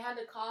 So they had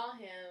to call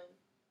him,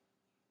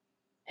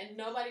 and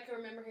nobody could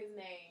remember his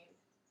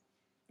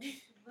name.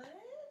 What?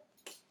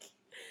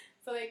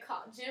 So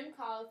Jim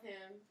calls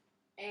him,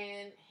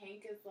 and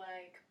Hank is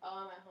like,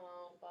 oh, I'm at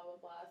home, blah, blah,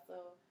 blah.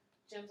 So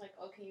Jim's like,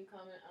 oh, can you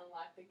come and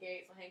unlock the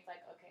gate? So Hank's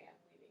like, okay, I'm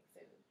leaving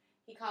soon.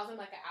 He calls him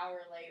like an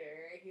hour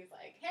later. He's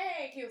like,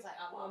 hey. He was like,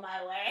 I'm on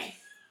my way.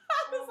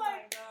 I was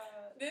like,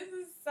 God. This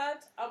is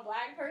such a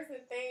black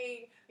person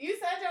thing. You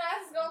said your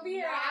ass is going to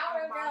be here an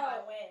hour ago. I'm on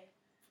my way.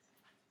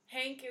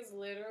 Hank is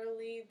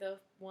literally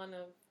one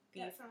of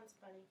the that sounds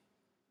funny.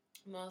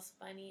 most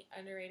funny,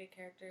 underrated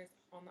characters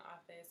on The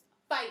Office.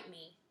 Fight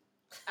me.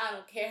 I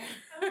don't care.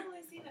 I've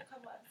only seen a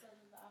couple episodes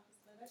of The Office,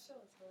 but that show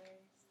is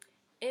hilarious.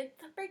 It's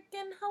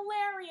freaking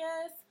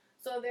hilarious.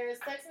 So there's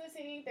Sex and the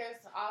City,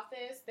 there's The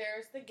Office,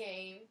 there's The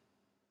Game,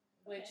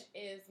 which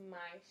is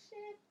my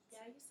shit.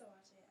 Yeah, I used to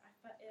watch it.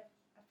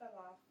 I fell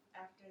off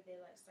after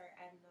they started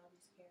adding all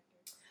these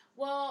characters.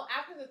 Well,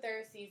 after the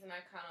third season,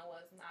 I kind of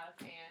was not a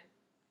fan.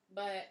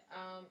 But,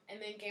 and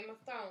then Game of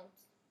Thrones.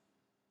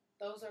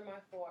 Those are my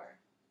 4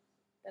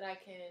 that I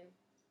can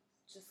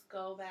just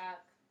go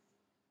back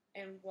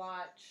and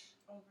watch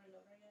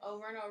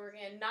over and over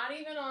again. Not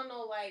even on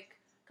no,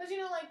 because, you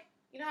know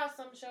how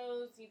some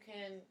shows you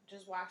can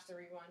just watch the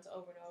reruns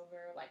over and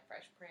over, like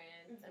Fresh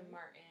Prince and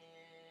Martin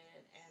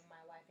and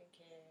My Wife and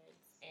Kids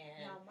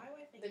and My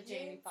Wife and the Kids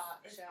Jamie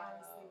Foxx show,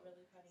 honestly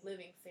really funny.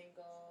 Living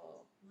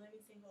Single.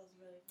 Living Single is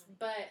really funny.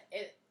 But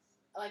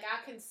I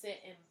can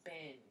sit and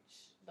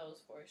binge those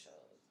 4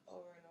 shows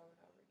over and over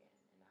and over again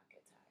and not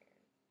get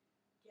tired.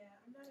 Yeah,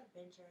 I'm not a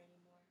binger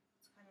anymore.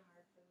 It's kind of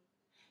hard for me.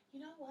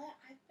 You know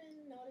what? I've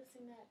been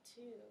noticing that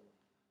too.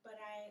 But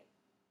I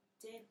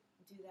did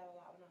do that a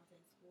lot when I was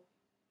in school.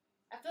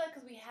 I feel like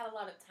because we had a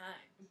lot of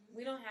time. Mm-hmm.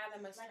 We don't have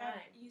that much time.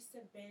 I used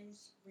to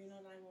binge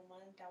Reno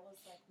 911. That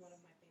was one of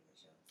my favorite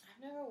shows.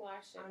 I've never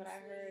watched it, honestly, but I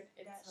heard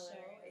it's that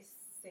hilarious. Show is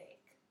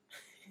sick.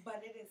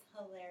 But it is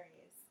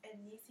hilarious.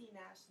 And Niecy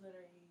Nash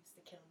literally used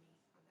to kill me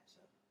on that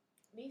show.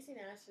 Niecy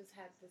Nash has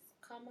had this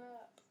come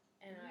up,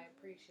 and I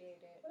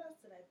appreciate it. What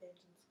else did I binge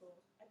in school?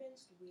 I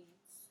binged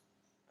Weeds.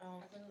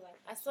 Oh, I really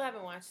like I that still show.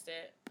 haven't watched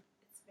it.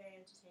 It's very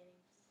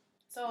entertaining.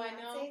 So Beyonce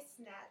I know.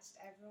 snatched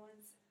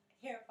everyone's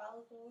hair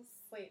follicles.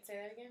 Wait, say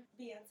that again?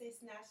 Beyonce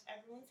snatched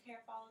everyone's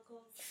hair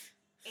follicles,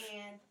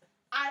 and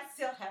I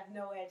still have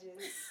no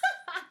edges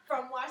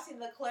from watching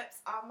the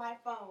clips on my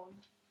phone.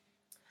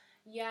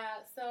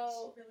 Yeah, so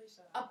she really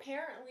showed.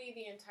 Apparently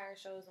the entire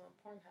show is on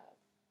Pornhub.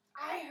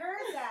 I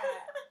heard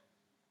that.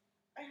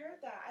 I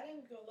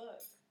didn't go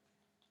look.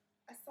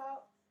 I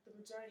saw the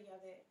majority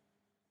of it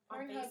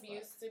on Pornhub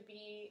Facebook. used to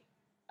be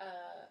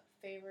a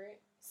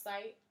favorite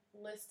site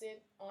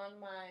listed on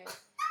my...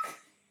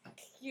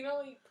 You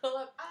pull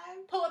up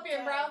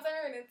your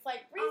browser and it's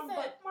like recent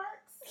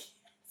bookmarks.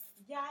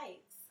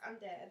 Yikes! I'm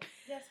dead.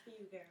 Yes, for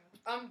you, girl.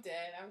 I'm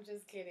dead. I'm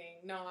just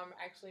kidding. No, I'm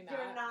actually not.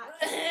 You're not,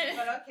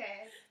 but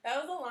okay. That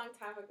was a long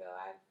time ago.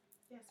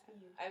 Yes, for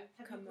you. Have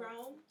you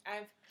grown?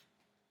 I've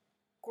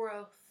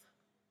growth.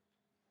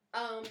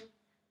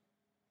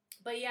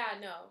 But yeah,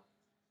 no.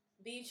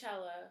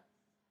 Beychella.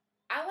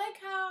 I like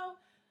how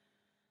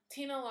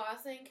Tina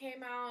Lawson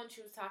came out and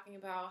she was talking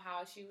about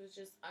how she was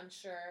just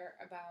unsure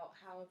about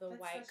how the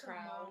white crowd. That's such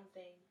a mom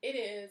thing. It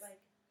is.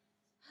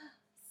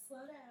 Slow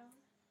down.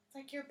 It's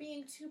like you're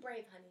being too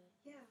brave, honey.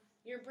 Yeah.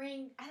 You're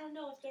being. I don't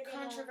know if they're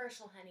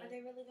controversial, honey. Are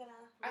they really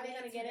gonna? Are they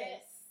gonna get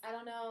it? I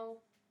don't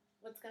know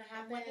what's gonna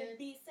happen. And what did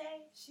B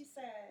say? She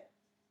said,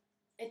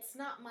 "It's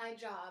not my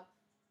job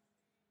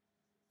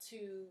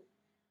to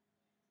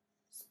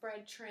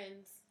spread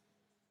trends.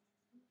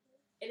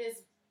 It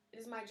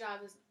is my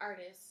job as an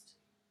artist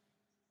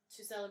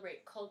to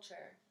celebrate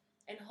culture,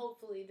 and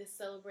hopefully this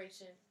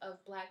celebration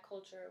of Black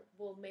culture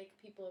will make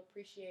people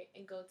appreciate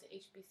and go to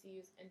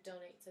HBCUs and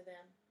donate to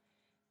them."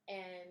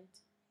 And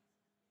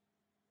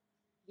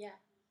yeah.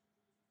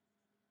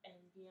 And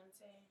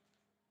Beyonce,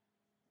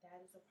 that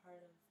is a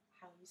part of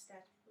how you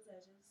snatch people's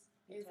edges.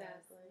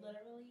 Exactly.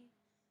 Literally,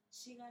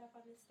 she got up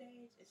on the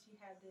stage and she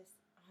had this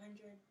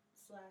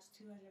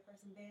 100/200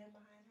 person band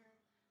behind her.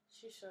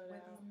 She showed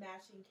with out. these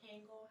matching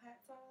Kangol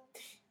hats on.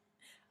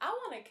 I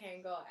want a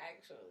Kangol,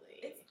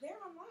 actually.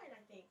 They're online,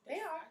 I think.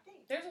 They are. I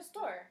think. There's a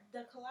store.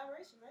 The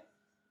collaboration, right?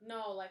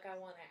 No, I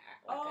want a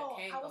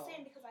Kangol. I was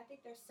saying because I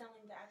think they're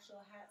selling the actual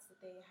hats that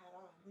they had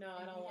on. No,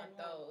 I don't want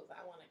those.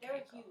 I want a Kangol. They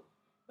were cute.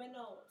 But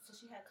no, so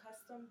she had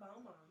Custom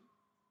Bomb On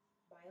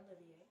by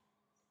Olivier.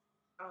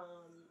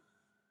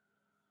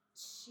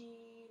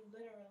 She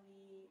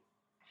literally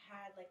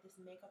had this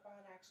makeup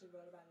on. I actually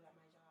wrote about it at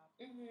my job.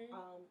 Mm-hmm.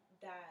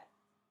 That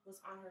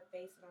was on her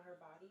face and on her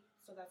body,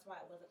 so that's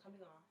why it wasn't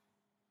coming off.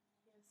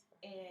 Yes.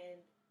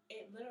 And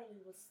it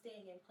literally was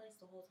staying in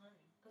place the whole time.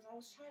 Because I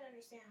was trying to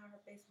understand how her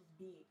face was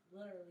big,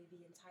 literally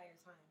the entire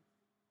time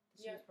that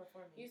she was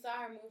performing. You saw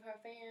her move her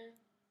fan?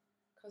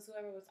 Because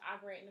whoever was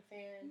operating the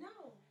fan?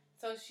 No.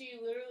 So she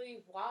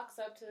literally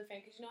walks up to the fan,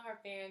 because her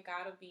fan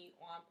gotta be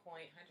on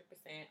point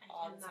 100%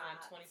 all the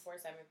time,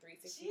 24/7,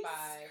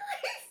 365.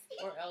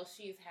 or else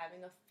she's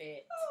having a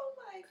fit. Oh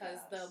my god.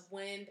 Because the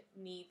wind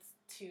needs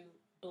to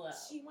blow.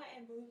 She went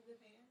and moved the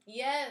fan?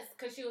 Yes,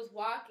 because she was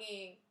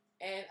walking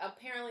and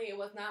apparently it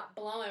was not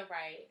blowing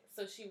right.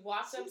 So she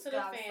walked up to the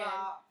fan,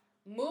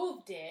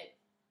 moved it.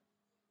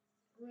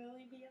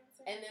 Really,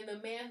 Beyonce? And then the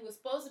man who was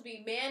supposed to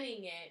be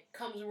manning it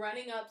comes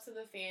running up to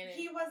the fan. And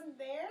he wasn't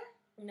there?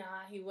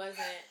 Nah, he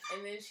wasn't.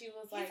 And then she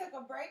was like... He took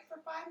a break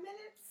for 5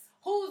 minutes?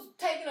 Who's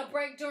taking a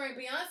break during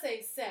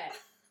Beyonce's set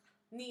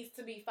needs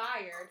to be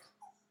fired.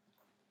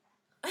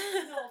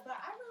 No, but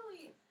I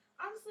really...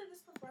 Honestly,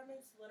 this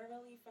performance,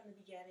 literally from the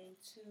beginning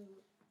to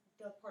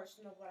the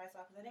portion of what I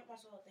saw, because I didn't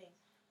watch the whole thing,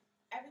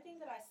 everything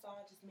that I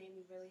saw just made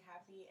me really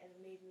happy, and it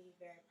made me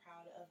very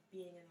proud of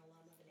being an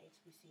alum of an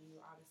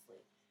HBCU, honestly.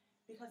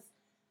 Because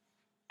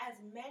as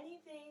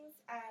many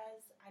things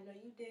as, I know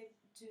you did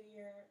do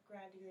your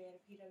grad degree at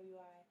a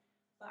PWI,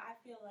 but I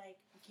feel like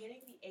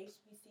getting the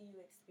HBCU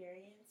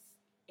experience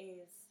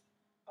is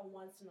a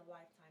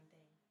once-in-a-lifetime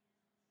thing.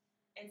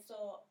 And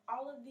so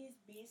all of these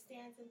B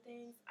stands and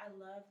things, I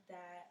love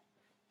that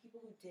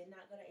people who did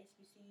not go to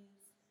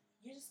HBCUs,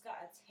 you just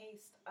got a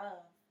taste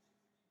of,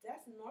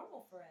 that's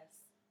normal for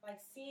us. Like,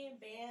 seeing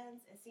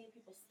bands and seeing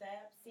people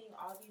step, seeing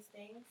all these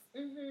things,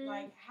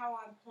 like how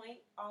on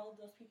point all of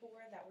those people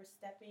were that were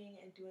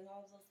stepping and doing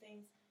all of those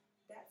things,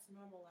 that's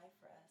normal life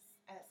for us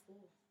at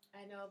school.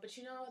 I know, but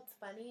you know what's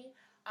funny?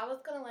 I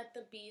was going to let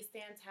the B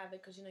stands have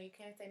it because, you know, you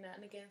can't say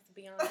nothing against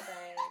Beyonce.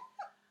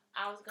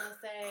 I was going to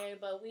say,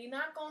 but we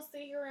not going to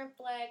sit here and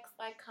flex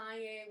like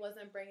Kanye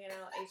wasn't bringing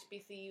out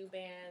HBCU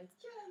bands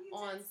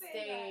on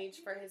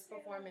stage for his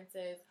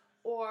performances.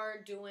 Or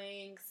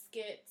doing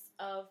skits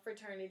of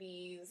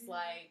fraternities,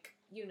 like,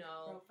 you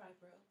know.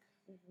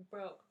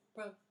 Broke,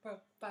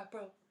 five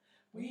broke.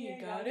 We ain't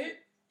got it.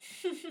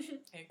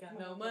 Ain't got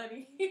no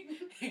money.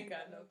 Ain't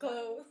got no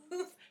clothes.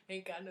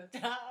 Ain't got no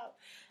job.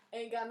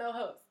 Ain't got no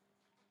host.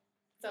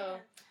 So,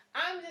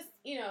 I'm just,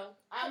 you know.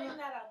 I'm putting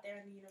that out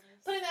there in the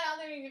universe. Putting that out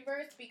there in the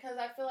universe because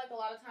I feel like a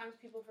lot of times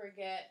people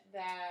forget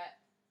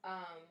that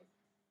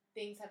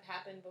things have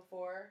happened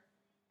before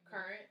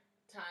current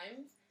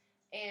times.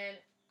 And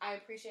I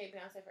appreciate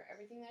Beyonce for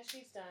everything that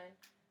she's done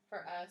for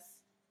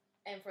us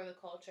and for the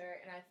culture.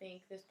 And I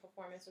think this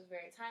performance was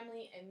very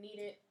timely and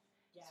needed.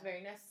 Yeah. It's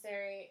very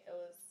necessary. It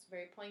was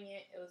very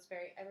poignant. It was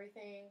very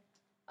everything.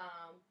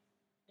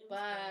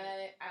 But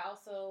great. I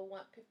also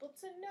want people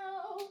to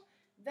know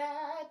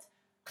that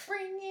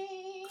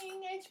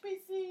bringing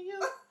HBCU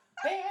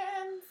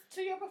bands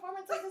to your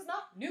performances is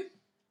not new.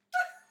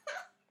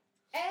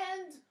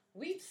 And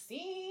we've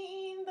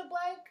seen the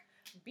Black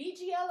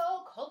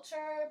Beychella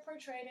culture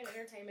portrayed in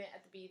entertainment at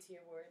the BET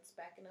Awards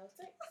back in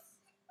 2006.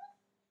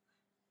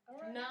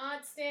 Right.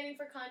 Not standing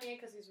for Kanye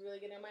because he's really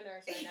getting on my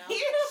nerves right now.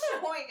 He's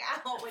showing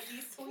out with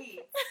these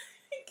tweets.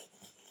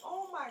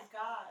 Oh my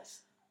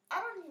gosh. I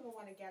don't even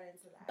want to get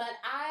into that. But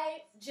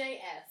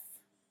JS.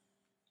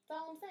 That's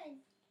all I'm saying.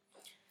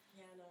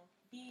 Yeah, no.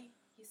 He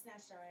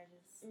snatched our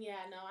edges.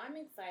 Yeah, no, I'm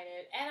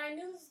excited. And I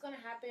knew this was going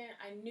to happen.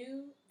 I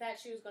knew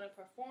that she was going to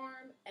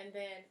perform. And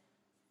then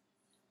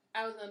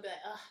I was going to be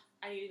like, ugh,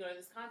 I need to go to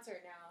this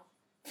concert now.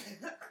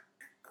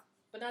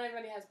 But not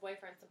everybody has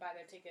boyfriends to buy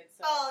their tickets.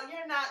 So. Oh,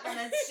 you're not going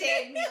to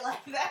shade me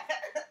like that.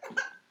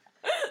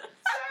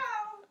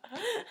 No.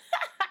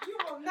 You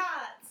will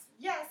not.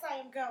 Yes, I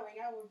am going.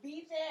 I will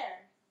be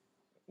there.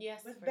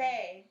 Yes, with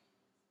Bay.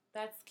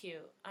 That's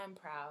cute. I'm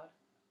proud.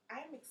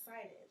 I'm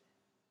excited.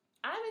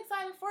 I'm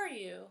excited for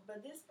you.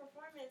 But this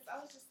performance, I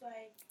was just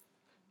like,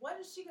 what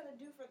is she going to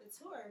do for the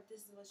tour if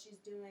this is what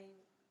she's doing?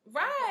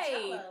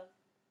 Right.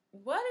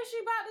 What is she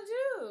about to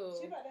do?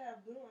 She about to have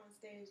Blue on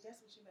stage.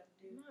 That's what she about to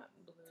do. Not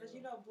Blue. Because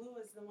you know Blue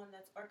is the one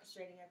that's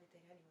orchestrating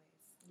everything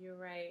anyways.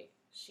 You're right.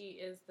 She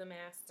is the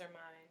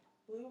mastermind.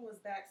 Blue was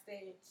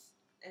backstage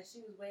and she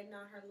was waiting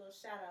on her little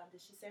shout out.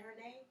 Did she say her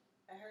name?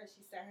 I heard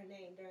she said her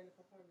name during the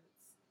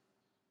performance.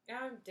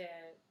 I'm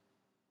dead.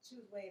 She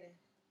was waiting.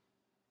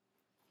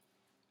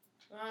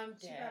 I'm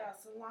dead. She brought out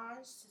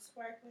Solange to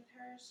twerk with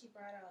her. She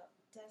brought out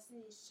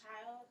Destiny's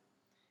Child.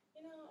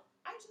 You know,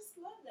 I just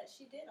love that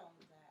she did all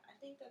of that. I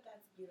think that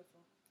that's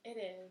beautiful. It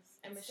is.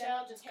 And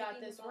Michelle just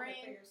got this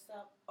ring.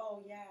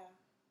 Oh, yeah.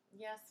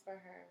 Yes, for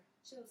her.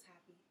 She looks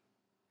happy.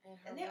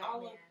 And they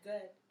all look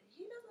good.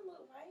 He doesn't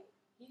look white.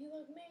 He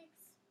look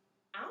mixed.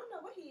 I don't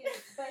know what he is,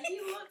 but he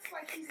looks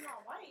like he's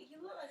not white. He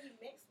looked like he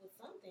mixed with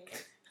something.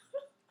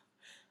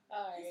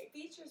 All right. His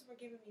features were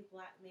giving me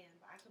black man,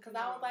 but I could be wrong. Because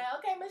I was like,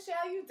 okay,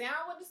 Michelle, you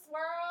down with the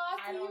swirl?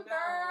 I see you,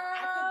 girl.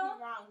 I could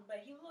be wrong,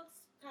 but he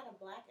looks kind of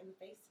black in the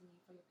face to me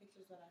from the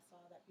pictures that I saw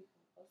that people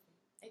were posting.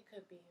 It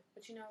could be.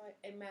 But you know what?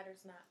 It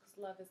matters not because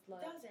love is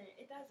love.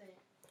 It doesn't.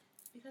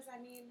 Because, I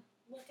mean,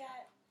 look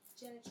at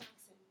Janet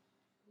Jackson.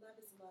 Love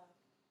is love.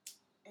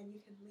 And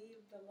you can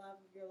leave the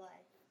love of your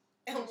life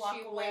and walk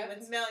away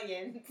with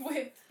millions.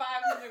 With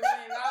 $500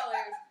 million.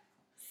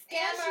 Scammer.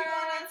 And she's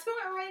going on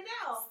tour right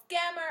now.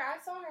 Scammer. I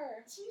saw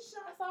her.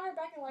 I saw her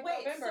back in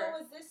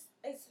November. So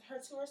is her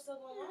tour still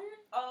going on?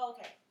 Oh,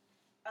 okay.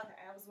 Okay,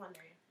 I was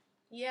wondering.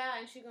 Yeah,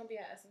 and she's going to be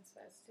at Essence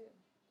Fest too.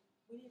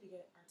 We need to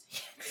get our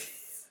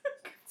tickets.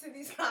 to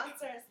these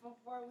concerts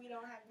before we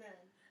don't have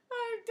none.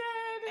 I'm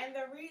dead. And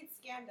the Reeds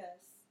scammed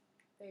us.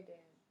 They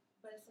did.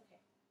 But it's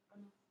okay.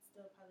 I'm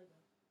still probably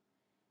good.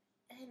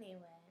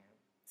 Anyway.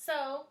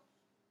 So,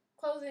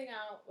 closing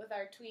out with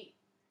our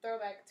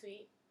throwback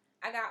tweet.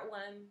 I got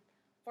one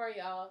for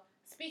y'all.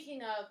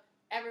 Speaking of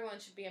everyone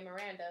should be a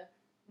Miranda,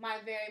 my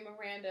very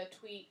Miranda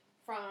tweet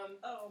from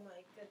oh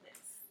my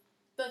goodness,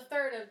 the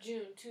 3rd of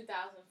June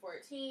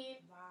 2014.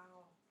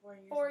 Wow,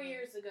 4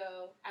 years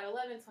ago at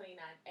 11:29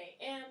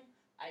 a.m.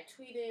 I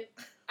tweeted,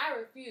 "I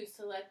refuse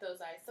to let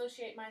those I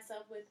associate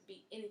myself with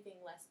be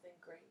anything less than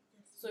great."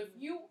 Yes, so if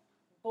you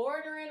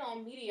bordering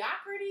on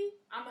mediocrity,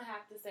 I'm gonna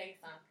have to say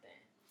something.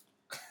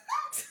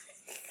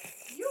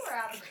 You were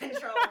out of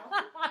control.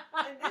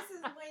 And this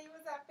is when you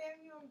was at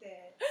FAMU, I'm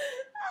dead.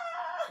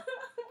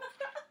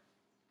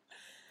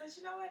 But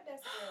you know what?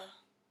 That's real.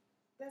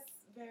 That's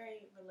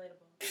very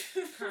relatable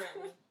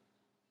currently.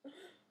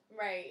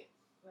 Right.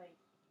 Like,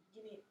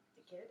 you need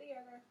to get it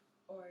together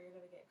or you're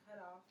going to get cut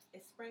off.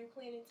 It's spring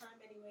cleaning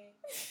time anyway.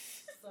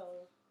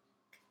 So,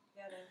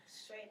 you got to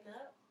straighten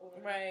up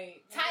or...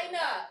 Right. Tighten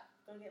up.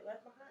 Don't get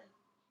left behind.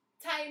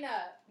 Tighten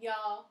up,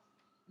 y'all.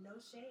 No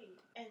shade.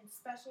 And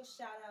special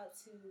shout out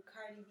to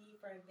Cardi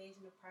B for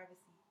invasion of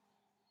privacy.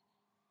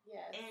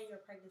 Yes. And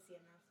your pregnancy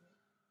announcement.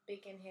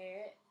 Big and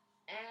head.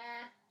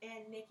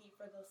 And Nikki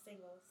for those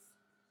singles.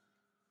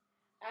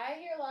 I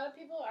hear a lot of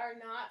people are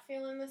not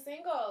feeling the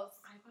singles.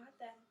 I bought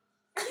them.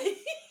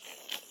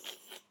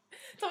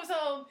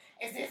 So,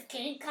 is this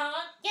King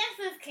Kong? Yes,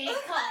 it's King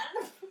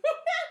Kong.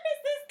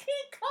 Is this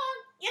King Kong?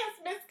 Yes,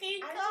 Miss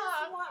King Kong.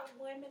 I just want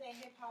women in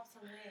hip hop to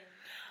win.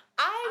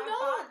 I know.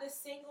 I bought the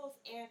singles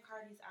and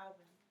Cardi's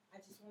album. I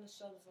just want to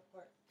show the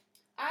support.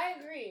 I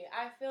agree.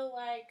 I feel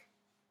like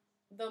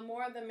the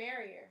more the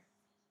merrier.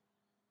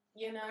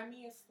 You know?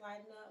 Remy is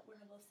sliding up where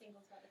her little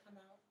singles about to come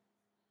out.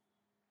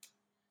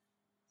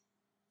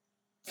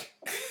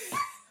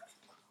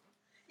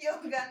 You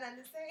don't got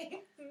nothing to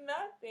say?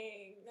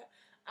 Nothing.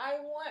 I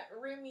want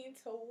Remy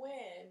to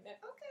win.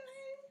 Okay.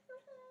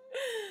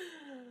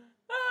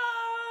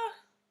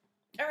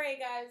 All right,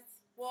 guys.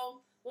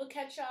 Well, we'll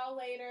catch y'all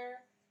later.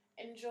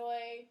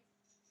 Enjoy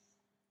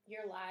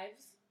your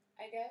lives,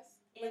 I guess.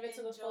 Live it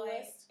to the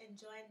fullest.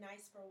 Enjoy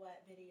Nice for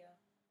What video.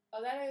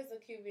 Oh, that is a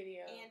cute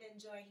video. And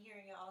enjoy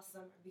hearing it all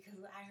summer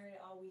because I heard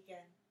it all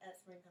weekend at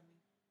Spring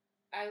Coming.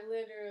 I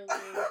literally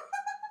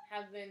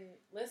have been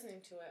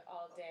listening to it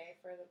all day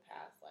for the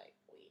past,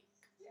 week.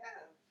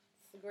 Yeah.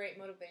 It's a great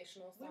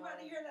motivational song. We want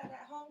to hear that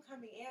at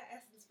Homecoming and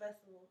Essence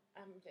Festival.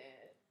 I'm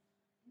dead.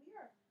 We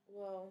are.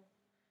 Well,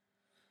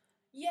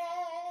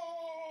 yeah.